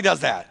everybody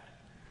does that.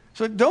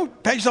 So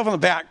don't pat yourself on the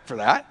back for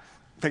that.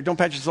 In fact, don't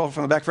pat yourself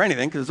on the back for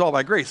anything because it's all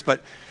by grace.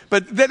 But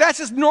that's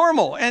just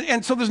normal.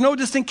 And so there's no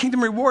distinct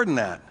kingdom reward in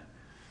that.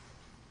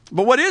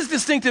 But what is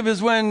distinctive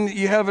is when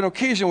you have an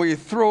occasion where you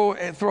throw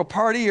a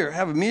party or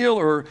have a meal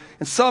or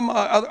in some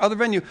other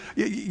venue,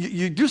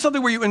 you do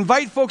something where you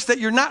invite folks that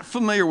you're not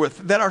familiar with,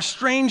 that are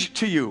strange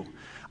to you.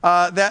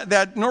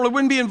 That normally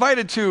wouldn't be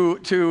invited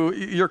to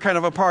your kind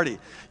of a party.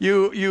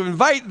 You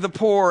invite the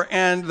poor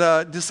and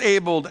the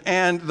disabled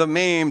and the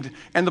maimed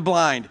and the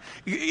blind.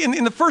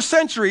 In the first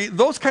century,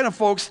 those kind of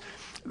folks,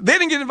 they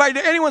didn't get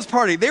invited to anyone's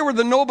party. They were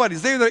the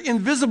nobodies. They were the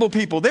invisible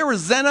people. They were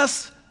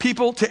xenos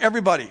people to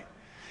everybody.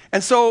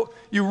 And so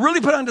you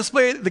really put on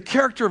display the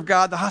character of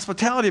God, the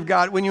hospitality of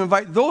God, when you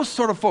invite those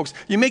sort of folks.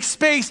 You make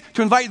space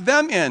to invite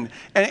them in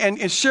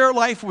and share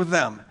life with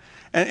them.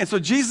 And so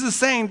Jesus is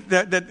saying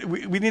that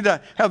we need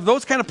to have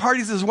those kind of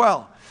parties as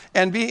well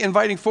and be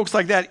inviting folks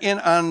like that in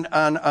on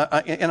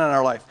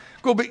our life.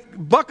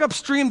 Buck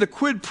upstream the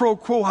quid pro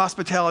quo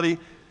hospitality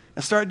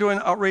and start doing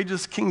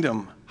outrageous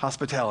kingdom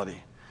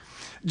hospitality.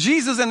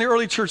 Jesus and the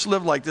early church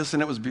lived like this,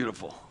 and it was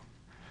beautiful.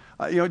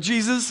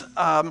 Jesus,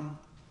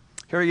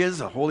 here he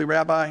is, a holy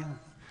rabbi,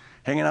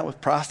 hanging out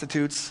with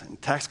prostitutes and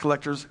tax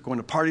collectors, going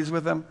to parties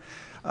with them.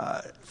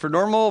 For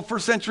normal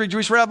first century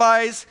Jewish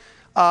rabbis,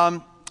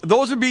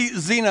 those would be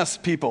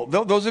xenos people.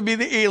 Those would be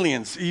the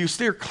aliens. You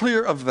steer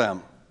clear of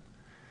them.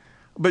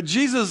 But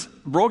Jesus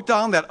broke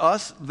down that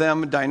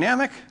us-them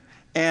dynamic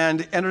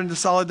and entered into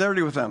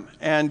solidarity with them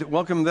and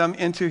welcomed them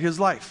into his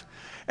life.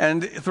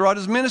 And throughout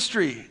his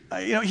ministry,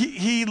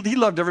 he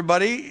loved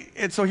everybody,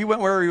 and so he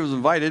went wherever he was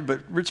invited,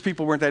 but rich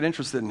people weren't that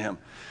interested in him.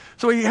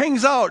 So he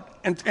hangs out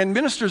and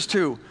ministers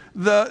to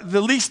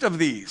the least of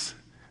these,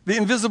 the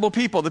invisible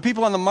people, the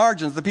people on the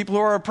margins, the people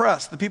who are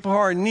oppressed, the people who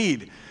are in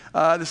need,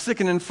 the sick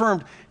and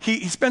infirmed.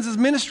 He spends his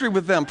ministry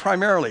with them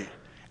primarily.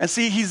 And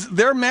see, he's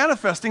there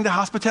manifesting the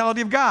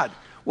hospitality of God,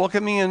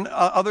 welcoming in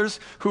others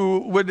who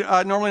would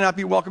normally not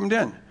be welcomed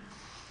in.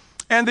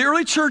 And the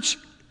early church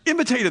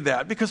imitated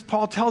that because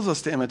Paul tells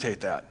us to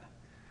imitate that.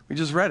 We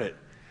just read it.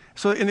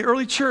 So in the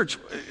early church,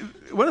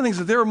 one of the things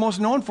that they were most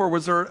known for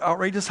was their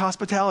outrageous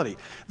hospitality.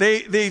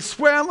 They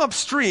swam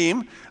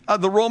upstream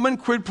the Roman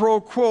quid pro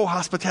quo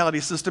hospitality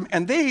system,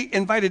 and they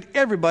invited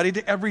everybody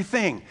to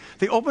everything.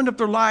 They opened up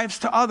their lives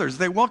to others.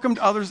 They welcomed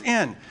others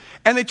in.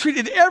 And they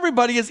treated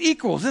everybody as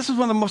equals. This was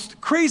one of the most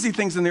crazy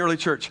things in the early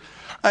church.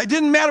 It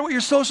didn't matter what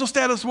your social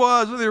status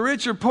was, whether you're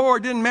rich or poor.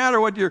 It didn't matter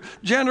what your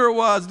gender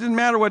was. It didn't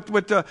matter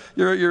whether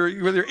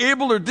you're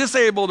able or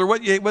disabled or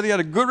whether you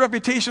had a good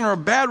reputation or a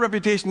bad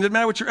reputation. It didn't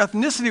matter what your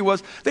ethnicity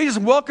was. They just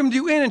welcomed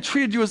you in and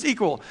treated you as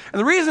equal. And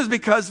the reason is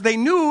because they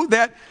knew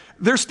that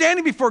their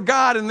standing before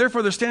God and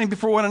therefore their standing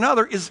before one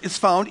another is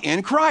found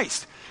in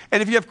Christ.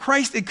 And if you have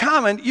Christ in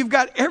common, you've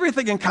got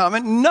everything in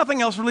common.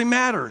 Nothing else really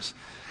matters.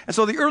 And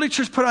so the early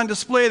church put on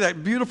display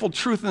that beautiful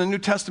truth in the New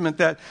Testament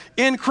that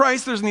in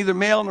Christ there's neither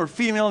male nor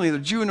female, neither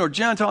Jew nor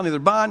Gentile, neither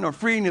bond nor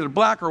free, neither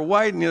black or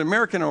white, neither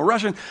American nor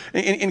Russian.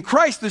 In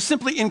Christ, there's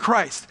simply in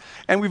Christ.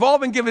 And we've all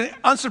been given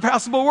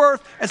unsurpassable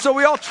worth, and so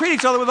we all treat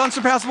each other with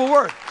unsurpassable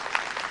worth.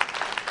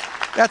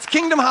 That's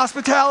kingdom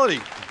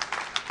hospitality.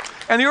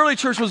 And the early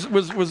church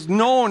was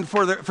known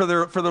for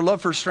their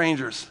love for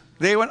strangers.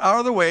 They went out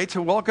of their way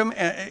to welcome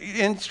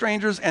in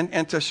strangers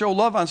and to show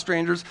love on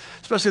strangers,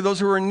 especially those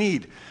who were in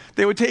need.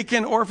 They would take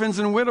in orphans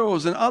and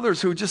widows and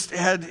others who just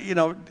had,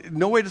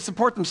 no way to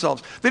support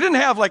themselves. They didn't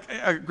have like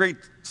a great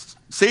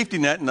safety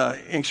net in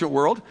the ancient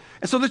world.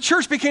 And so the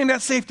church became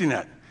that safety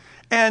net.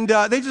 And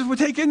they just would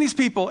take in these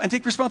people and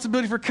take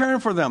responsibility for caring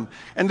for them.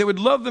 And they would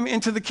love them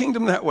into the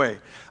kingdom that way.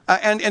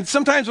 And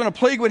sometimes when a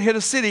plague would hit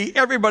a city,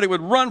 everybody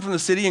would run from the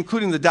city,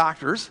 including the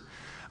doctors.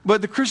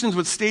 But the Christians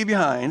would stay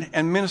behind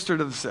and minister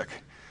to the sick,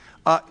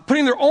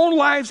 putting their own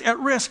lives at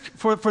risk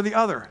for the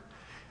other.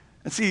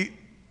 And see,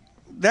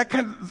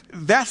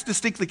 that's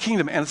distinctly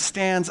kingdom, and it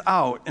stands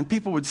out, and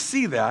people would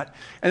see that.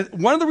 And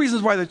one of the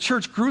reasons why the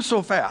church grew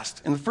so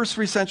fast in the first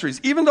 3 centuries,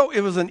 even though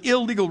it was an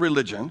illegal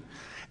religion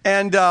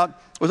and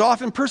was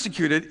often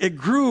persecuted, it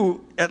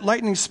grew at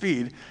lightning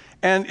speed,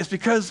 and it's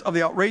because of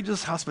the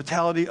outrageous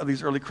hospitality of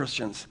these early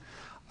Christians.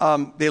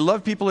 They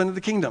loved people into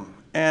the kingdom,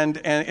 and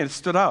it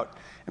stood out.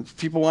 And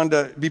people wanted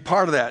to be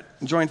part of that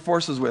and join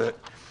forces with it.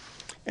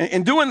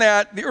 In doing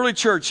that, the early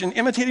church, in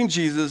imitating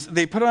Jesus,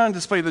 they put on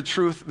display the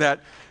truth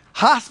that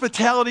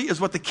hospitality is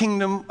what the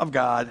kingdom of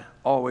God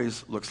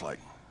always looks like.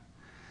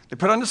 They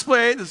put on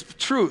display this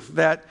truth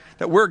that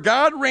where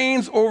God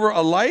reigns over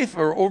a life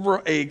or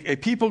over a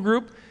people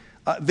group,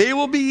 they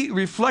will be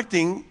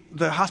reflecting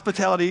the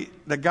hospitality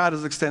that God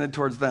has extended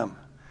towards them.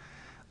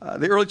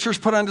 The early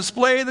church put on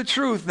display the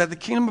truth that the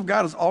kingdom of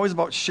God is always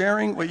about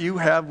sharing what you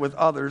have with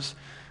others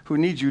who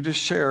need you to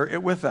share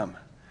it with them.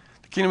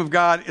 The kingdom of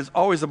God is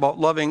always about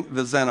loving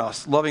the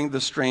xenos, loving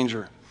the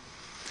stranger.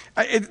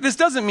 This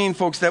doesn't mean,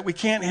 folks, that we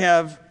can't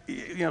have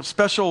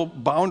special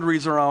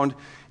boundaries around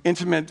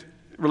intimate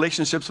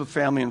relationships with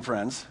family and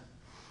friends,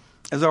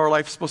 as our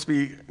life is supposed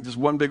to be just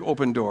one big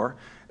open door.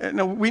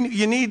 No,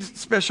 you need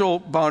special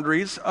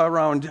boundaries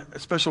around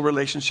special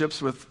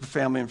relationships with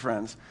family and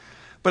friends.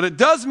 But it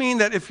does mean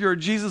that if you're a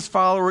Jesus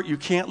follower, you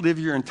can't live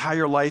your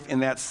entire life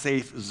in that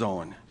safe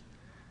zone,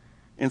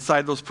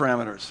 inside those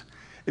parameters.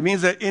 It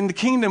means that in the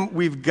kingdom,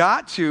 we've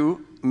got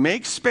to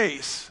make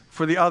space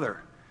for the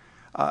other.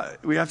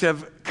 We have to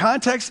have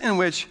context in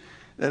which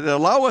that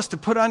allow us to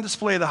put on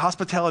display the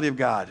hospitality of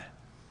God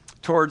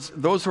towards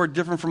those who are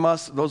different from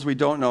us, those we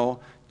don't know,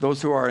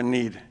 those who are in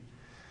need.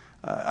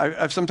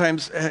 I've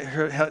sometimes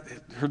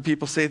heard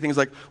people say things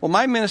like, well,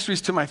 my ministry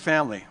is to my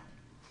family.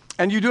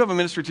 And you do have a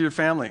ministry to your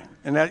family,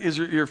 and that is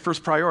your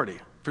first priority,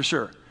 for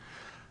sure.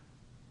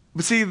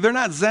 But see, they're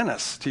not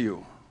zealous to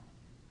you.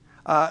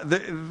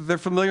 They're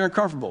familiar and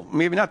comfortable.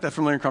 Maybe not that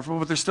familiar and comfortable,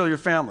 but they're still your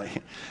family.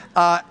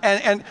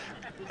 And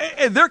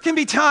there can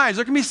be times,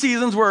 there can be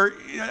seasons where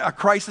a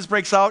crisis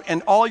breaks out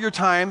and all your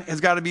time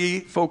has got to be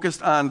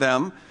focused on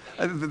them.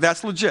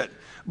 That's legit.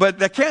 But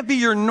that can't be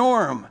your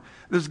norm.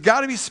 There's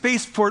got to be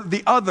space for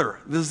the other,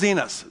 the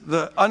xenos,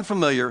 the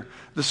unfamiliar,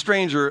 the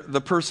stranger,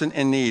 the person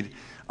in need.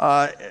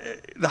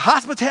 The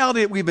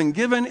hospitality that we've been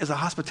given is a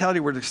hospitality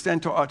we're to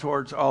extend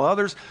towards all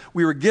others.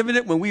 We were given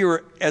it when we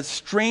were as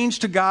strange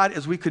to God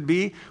as we could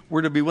be.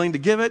 We're to be willing to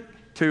give it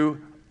to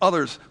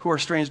others who are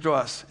strange to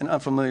us and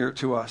unfamiliar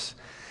to us.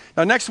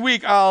 Now, next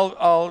week,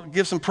 I'll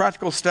give some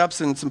practical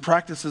steps and some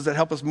practices that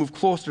help us move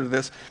closer to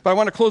this. But I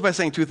want to close by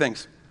saying 2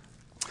 things.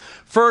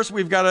 First,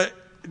 we've got to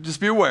just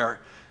be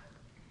aware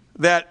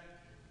that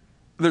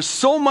there's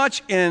so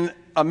much in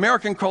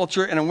American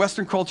culture and in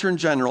Western culture in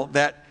general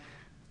that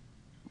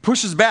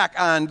pushes back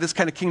on this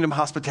kind of kingdom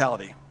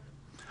hospitality.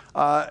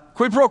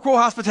 Quid pro quo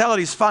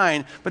hospitality is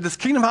fine, but this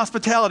kingdom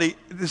hospitality,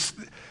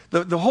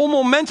 the whole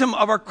momentum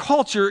of our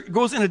culture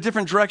goes in a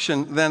different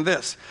direction than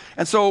this.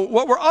 And so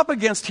what we're up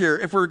against here,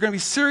 if we're going to be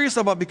serious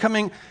about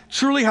becoming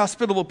truly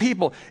hospitable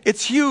people,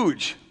 it's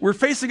huge. We're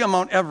facing a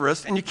Mount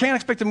Everest, and you can't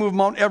expect to move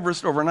Mount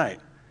Everest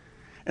overnight.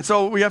 And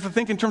so we have to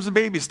think in terms of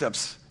baby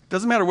steps. It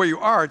doesn't matter where you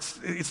are,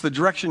 it's the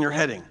direction you're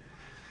heading.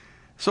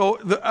 So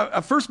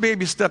a first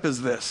baby step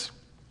is this.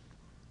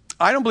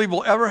 I don't believe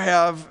we'll ever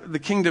have the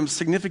kingdom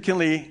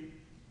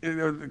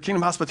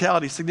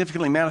hospitality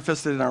significantly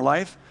manifested in our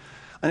life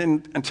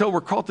until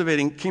we're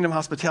cultivating kingdom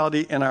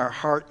hospitality in our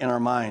heart and our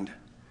mind.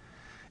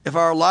 If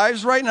our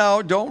lives right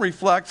now don't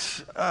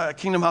reflect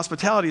kingdom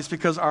hospitality, it's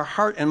because our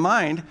heart and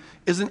mind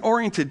isn't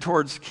oriented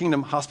towards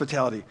kingdom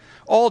hospitality.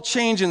 All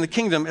change in the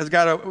kingdom has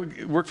got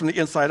to work from the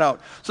inside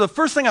out. So the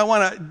first thing I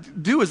want to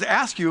do is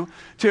ask you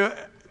to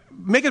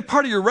make it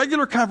part of your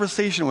regular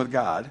conversation with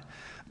God,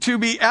 to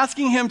be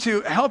asking him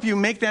to help you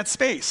make that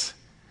space,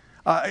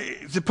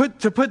 to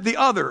put the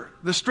other,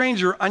 the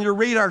stranger, on your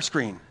radar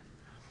screen.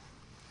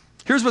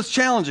 Here's what's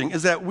challenging,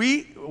 is that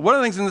one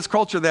of the things in this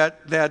culture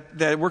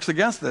that works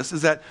against this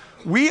is that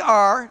we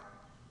are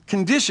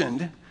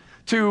conditioned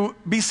to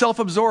be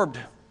self-absorbed.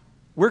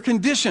 We're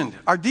conditioned.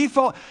 Our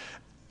default,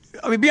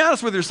 be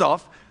honest with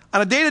yourself,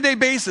 on a day-to-day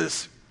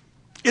basis,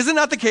 is it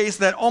not the case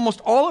that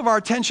almost all of our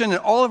attention and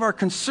all of our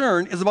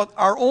concern is about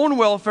our own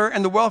welfare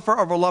and the welfare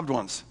of our loved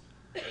ones?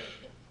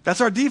 That's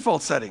our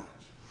default setting.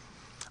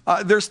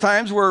 There's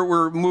times where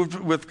we're moved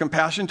with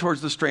compassion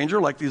towards the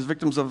stranger, like these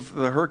victims of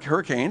the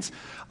hurricanes.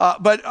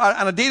 But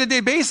on a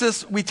day-to-day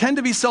basis, we tend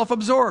to be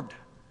self-absorbed.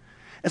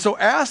 And so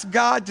ask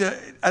God to,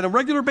 on a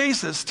regular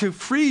basis, to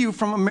free you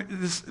from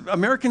this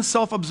American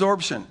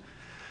self-absorption.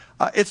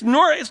 It's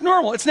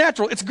normal, it's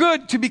natural, it's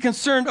good to be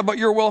concerned about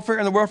your welfare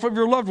and the welfare of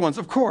your loved ones,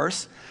 of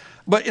course.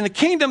 But in the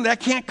kingdom, that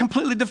can't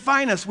completely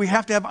define us. We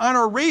have to have on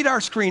our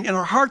radar screen, in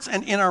our hearts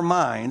and in our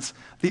minds,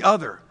 the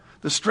other,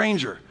 the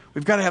stranger.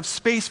 We've got to have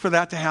space for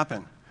that to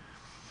happen.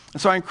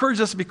 And so I encourage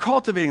us to be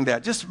cultivating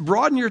that. Just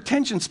broaden your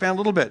attention span a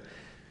little bit.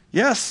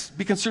 Yes,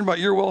 be concerned about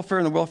your welfare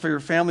and the welfare of your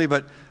family,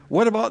 but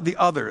what about the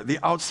other, the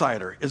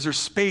outsider? Is there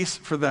space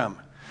for them?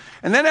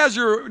 And then as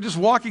you're just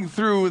walking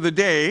through the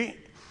day,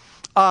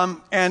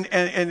 and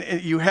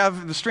you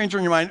have the stranger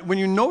in your mind, when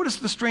you notice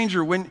the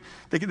stranger, when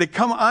they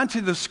come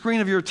onto the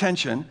screen of your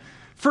attention,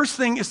 first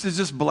thing is to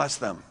just bless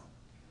them.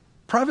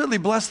 Privately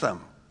bless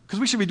them, because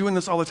we should be doing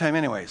this all the time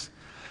anyways.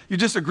 You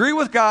just agree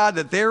with God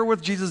that they're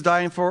worth Jesus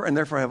dying for and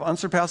therefore have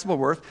unsurpassable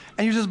worth,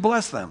 and you just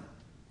bless them.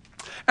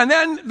 And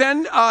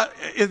then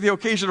if the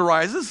occasion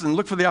arises and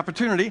look for the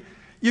opportunity,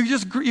 you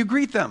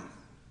greet them.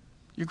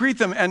 You greet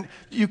them and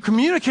you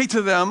communicate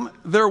to them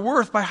their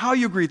worth by how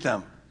you greet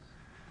them.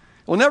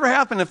 It will never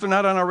happen if they're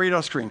not on our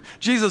radar screen.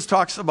 Jesus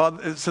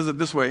says it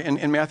this way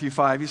in Matthew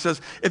 5. He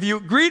says, if you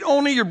greet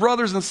only your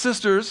brothers and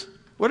sisters,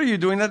 what are you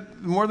doing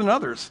that more than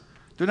others?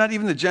 Do not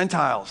even the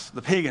Gentiles,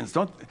 the pagans.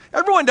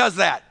 Everyone does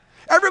that.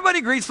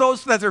 Everybody greets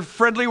those that they're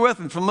friendly with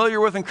and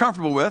familiar with and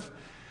comfortable with.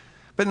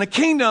 But in the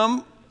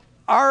kingdom,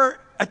 our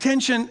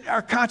attention,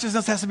 our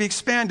consciousness has to be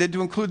expanded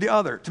to include the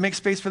other, to make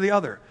space for the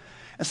other.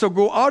 And so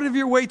go out of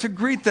your way to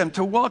greet them,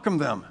 to welcome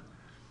them,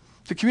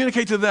 to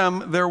communicate to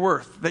them their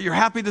worth, that you're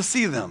happy to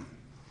see them.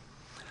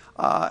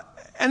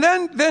 And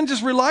then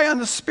just rely on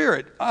the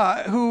Spirit,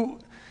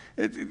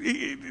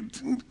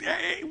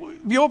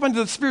 be open to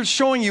the Spirit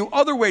showing you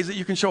other ways that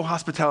you can show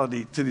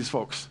hospitality to these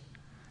folks.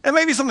 It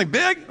may be something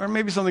big or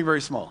maybe something very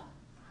small.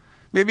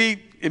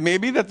 Maybe it may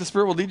be that the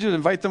Spirit will lead you to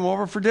invite them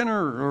over for dinner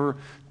or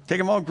take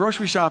them out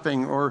grocery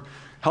shopping or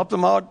help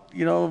them out,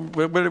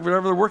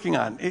 whatever they're working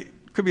on.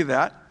 It could be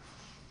that.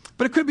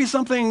 But it could be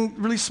something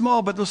really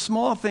small, but those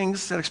small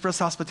things that express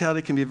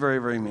hospitality can be very,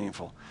 very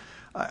meaningful.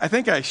 I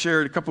think I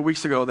shared a couple of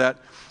weeks ago that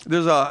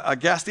there's a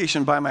gas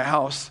station by my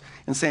house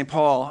in St.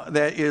 Paul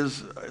that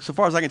is, so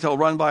far as I can tell,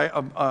 run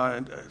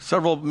by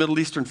several Middle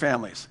Eastern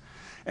families.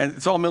 And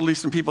it's all Middle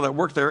Eastern people that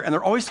work there, and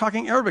they're always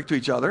talking Arabic to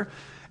each other.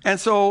 And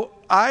so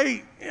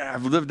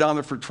I've lived down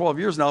there for 12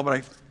 years now, but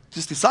I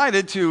just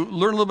decided to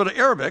learn a little bit of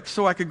Arabic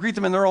so I could greet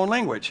them in their own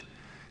language.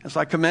 And so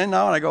I come in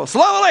now and I go,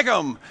 Salaam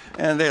alaikum.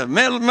 And they go,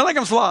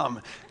 Malaikum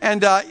salam.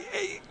 And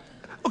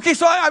okay,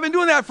 so I've been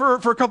doing that for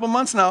a couple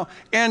months now.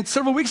 And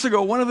several weeks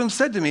ago, one of them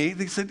said to me,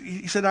 he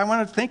said, I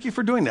want to thank you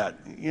for doing that.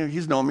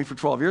 He's known me for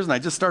 12 years and I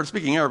just started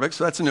speaking Arabic,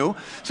 so that's new.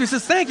 So he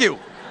says, thank you.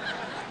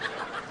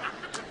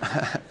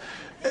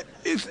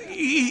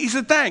 He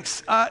said,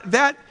 thanks.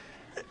 That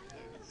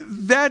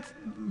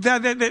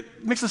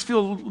makes us feel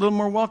a little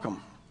more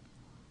welcome.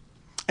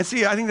 And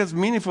see, I think that's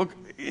meaningful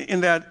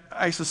in that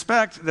I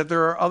suspect that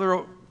there are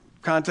other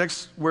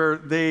contexts where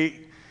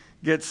they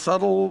get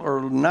subtle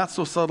or not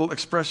so subtle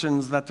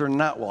expressions that they're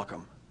not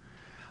welcome.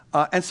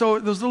 And so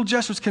those little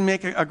gestures can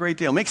make a great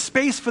deal. Make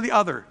space for the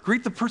other.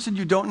 Greet the person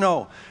you don't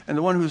know and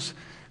the one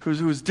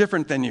who's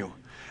different than you.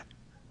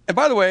 And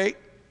by the way,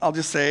 I'll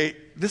just say,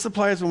 this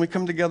applies when we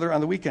come together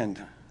on the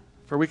weekend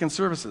for weekend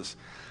services.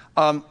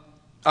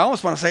 I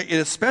almost want to say it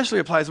especially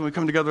applies when we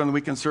come together on the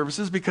weekend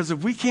services, because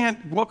if we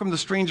can't welcome the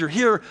stranger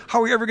here, how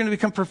are we ever going to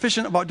become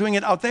proficient about doing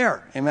it out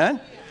there? Amen?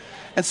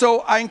 And so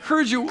I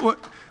encourage you,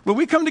 when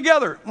we come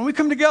together,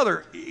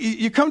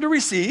 you come to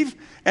receive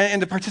and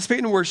to participate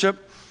in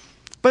worship.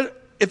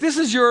 But if this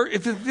is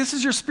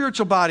your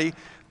spiritual body,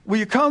 will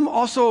you come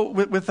also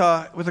with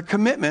a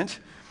commitment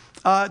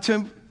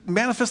to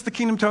manifest the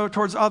kingdom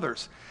towards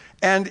others?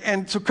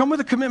 And so come with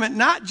a commitment,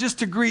 not just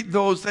to greet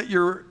those that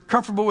you're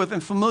comfortable with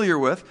and familiar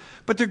with,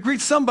 but to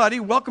greet somebody,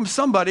 welcome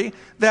somebody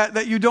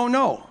that you don't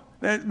know,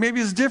 that maybe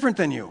is different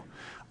than you.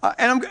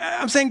 And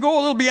I'm saying go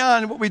a little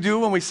beyond what we do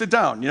when we sit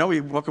down.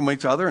 We welcome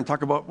each other and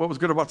talk about what was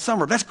good about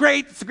summer. That's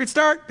great. It's a great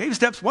start. Baby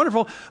steps,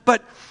 wonderful.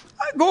 But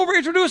go over,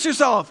 introduce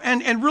yourself,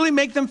 and really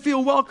make them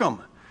feel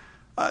welcome.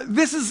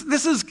 This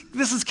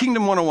is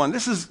Kingdom 101.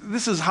 This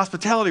is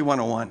Hospitality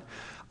 101.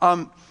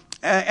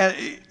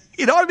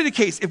 It ought to be the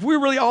case, if we're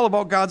really all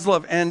about God's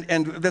love,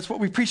 and that's what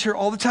we preach here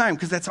all the time,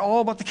 because that's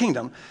all about the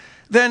kingdom,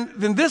 then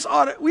we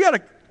ought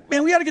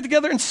to get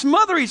together and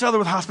smother each other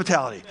with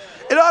hospitality.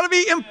 It ought to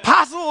be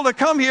impossible to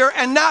come here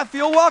and not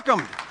feel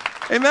welcomed.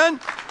 Amen?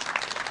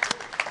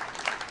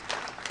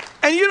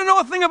 And you don't know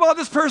a thing about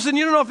this person.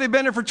 You don't know if they've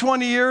been here for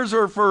 20 years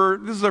or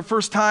this is their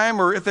first time,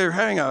 or if they're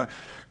having a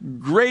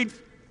great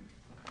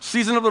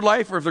season of their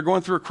life, or if they're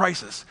going through a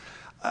crisis.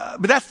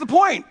 But that's the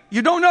point.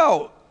 You don't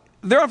know.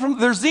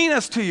 They're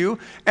zenith to you,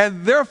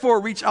 and therefore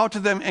reach out to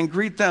them and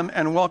greet them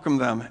and welcome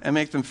them and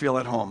make them feel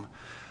at home.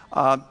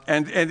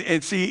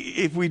 And see,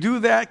 if we do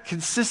that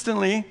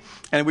consistently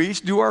and we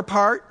each do our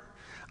part,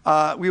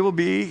 we will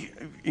be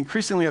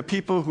increasingly a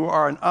people who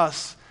are an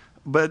us,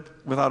 but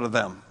without a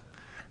them.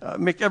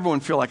 Make everyone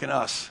feel like an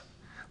us.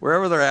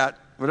 Wherever they're at,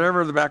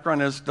 whatever the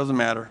background is, doesn't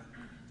matter.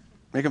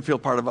 Make them feel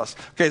part of us.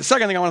 Okay, the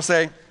second thing I want to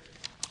say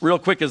real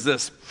quick is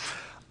this.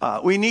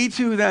 We need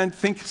to then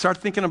start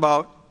thinking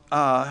about,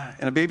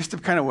 in a baby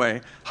step kind of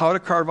way, how to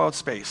carve out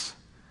space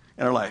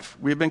in our life.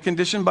 We've been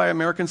conditioned by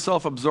American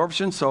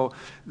self-absorption, so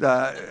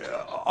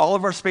all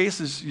of our space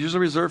is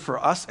usually reserved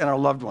for us and our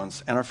loved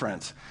ones and our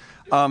friends.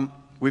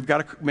 We've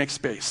got to make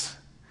space.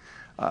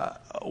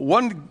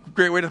 One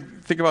great way to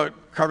think about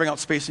carving out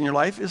space in your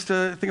life is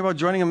to think about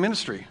joining a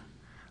ministry,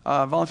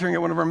 volunteering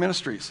at one of our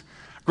ministries.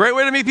 Great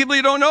way to meet people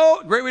you don't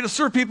know, great way to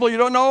serve people you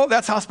don't know,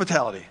 that's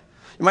hospitality.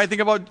 You might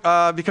think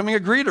about becoming a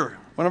greeter,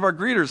 one of our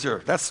greeters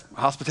here. That's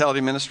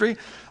hospitality ministry.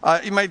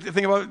 You might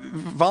think about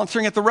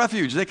volunteering at the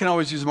refuge. They can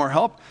always use more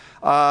help.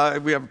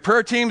 We have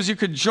prayer teams you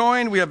could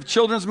join. We have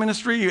children's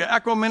ministry,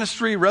 Echo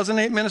ministry,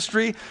 Resonate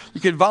ministry. You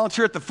could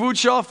volunteer at the food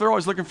shelf. They're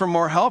always looking for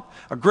more help.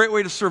 A great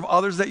way to serve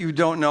others that you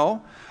don't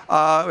know. We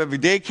have a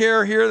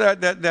daycare here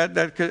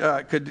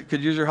that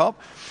could use your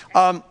help.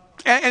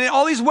 And in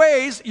all these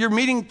ways, you're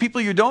meeting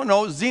people you don't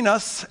know,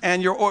 Zenos,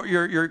 and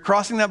you're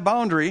crossing that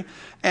boundary,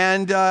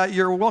 and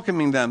you're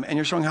welcoming them, and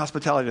you're showing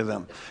hospitality to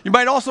them. You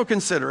might also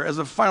consider, as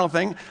a final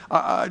thing,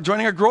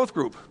 joining a growth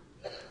group.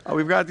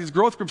 We've got these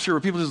growth groups here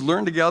where people just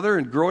learn together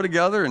and grow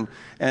together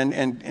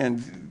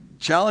and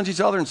challenge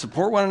each other and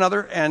support one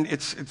another, and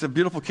it's a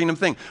beautiful kingdom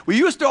thing. We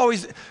used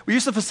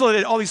to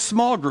facilitate all these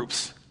small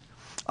groups.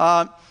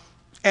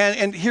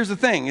 And here's the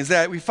thing, is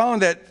that we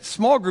found that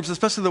small groups,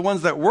 especially the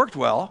ones that worked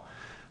well,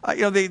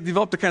 they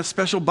developed a kind of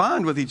special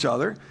bond with each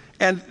other.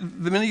 And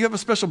the minute you have a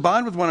special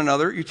bond with one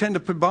another, you tend to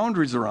put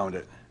boundaries around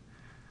it,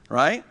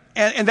 right?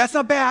 And that's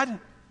not bad.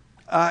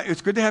 It's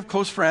good to have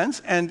close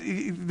friends, and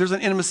there's an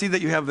intimacy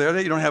that you have there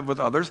that you don't have with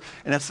others,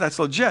 and that's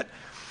legit.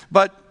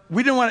 But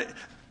we didn't want to.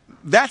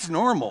 That's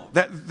normal.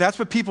 That's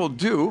what people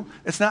do.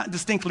 It's not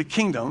distinctly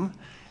kingdom.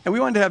 And we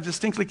wanted to have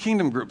distinctly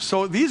kingdom groups.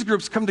 So these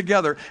groups come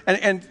together,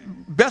 and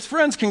best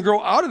friends can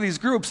grow out of these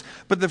groups,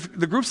 but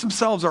the groups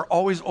themselves are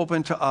always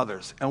open to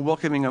others and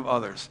welcoming of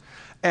others.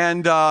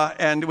 And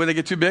when they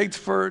get too big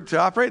to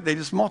operate, they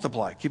just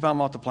multiply, keep on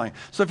multiplying.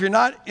 So if you're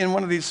not in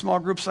one of these small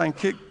groups, I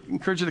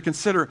encourage you to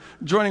consider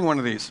joining one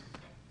of these.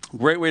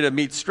 Great way to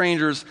meet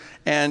strangers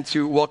and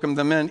to welcome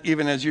them in,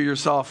 even as you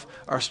yourself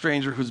are a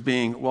stranger who's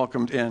being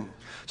welcomed in.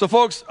 So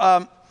folks,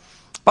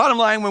 bottom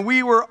line, when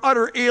we were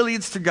utter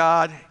aliens to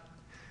God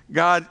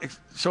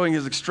showing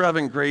his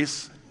extravagant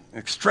grace,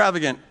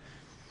 extravagant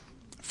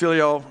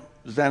filio,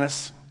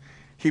 zenos,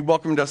 he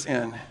welcomed us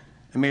in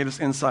and made us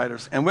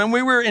insiders. And when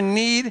we were in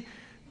need,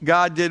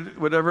 God did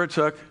whatever it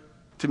took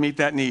to meet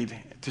that need,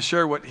 to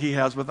share what he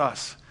has with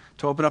us,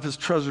 to open up his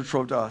treasure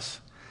trove to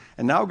us.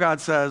 And now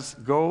God says,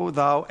 go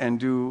thou and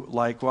do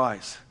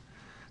likewise.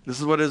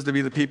 This is what it is to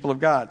be the people of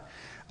God.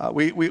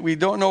 We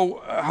don't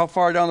know how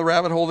far down the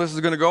rabbit hole this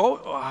is going to go,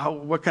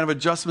 what kind of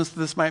adjustments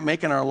this might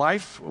make in our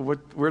life,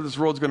 where this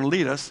road's going to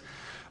lead us.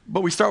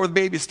 But we start with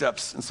baby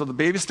steps. And so the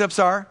baby steps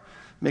are,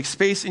 make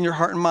space in your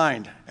heart and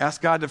mind.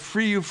 Ask God to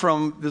free you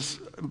from this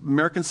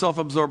American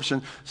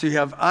self-absorption so you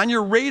have on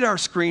your radar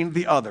screen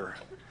the other,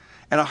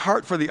 and a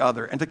heart for the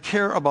other, and to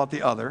care about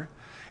the other,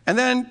 and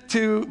then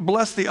to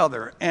bless the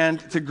other, and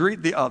to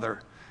greet the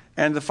other,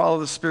 and to follow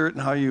the Spirit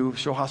in how you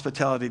show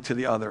hospitality to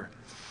the other.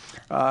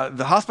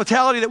 The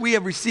hospitality that we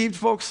have received,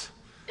 folks,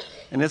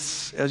 and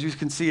it's, as you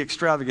can see,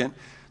 extravagant.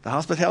 The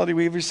hospitality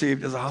we've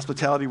received is a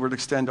hospitality we're to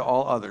extend to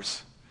all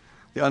others.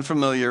 The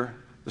unfamiliar,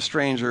 the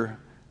stranger,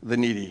 the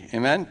needy.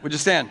 Amen? Would you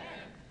stand?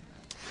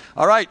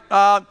 All right.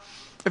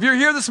 If you're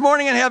here this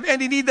morning and have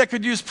any need that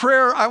could use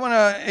prayer, I want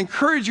to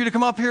encourage you to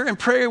come up here and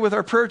pray with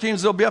our prayer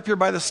teams. They'll be up here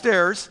by the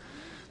stairs.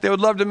 They would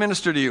love to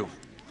minister to you.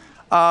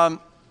 And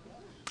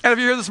if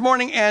you're here this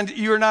morning and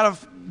you're not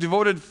a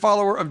devoted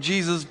follower of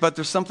Jesus, but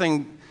there's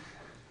something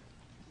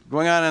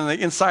going on the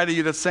inside of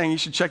you that's saying you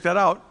should check that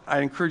out,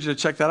 I encourage you to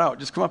check that out.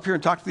 Just come up here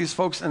and talk to these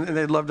folks, and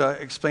they'd love to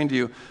explain to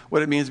you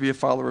what it means to be a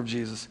follower of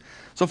Jesus.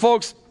 So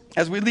folks,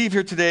 as we leave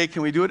here today,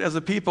 can we do it as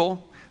a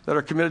people that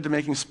are committed to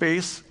making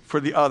space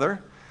for the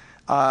other?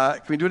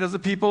 Can we do it as a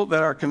people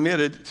that are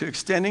committed to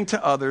extending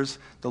to others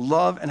the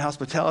love and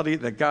hospitality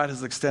that God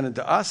has extended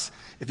to us?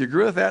 If you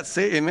agree with that,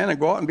 say amen and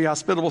go out and be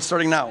hospitable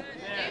starting now.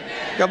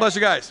 Amen. God bless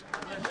you guys.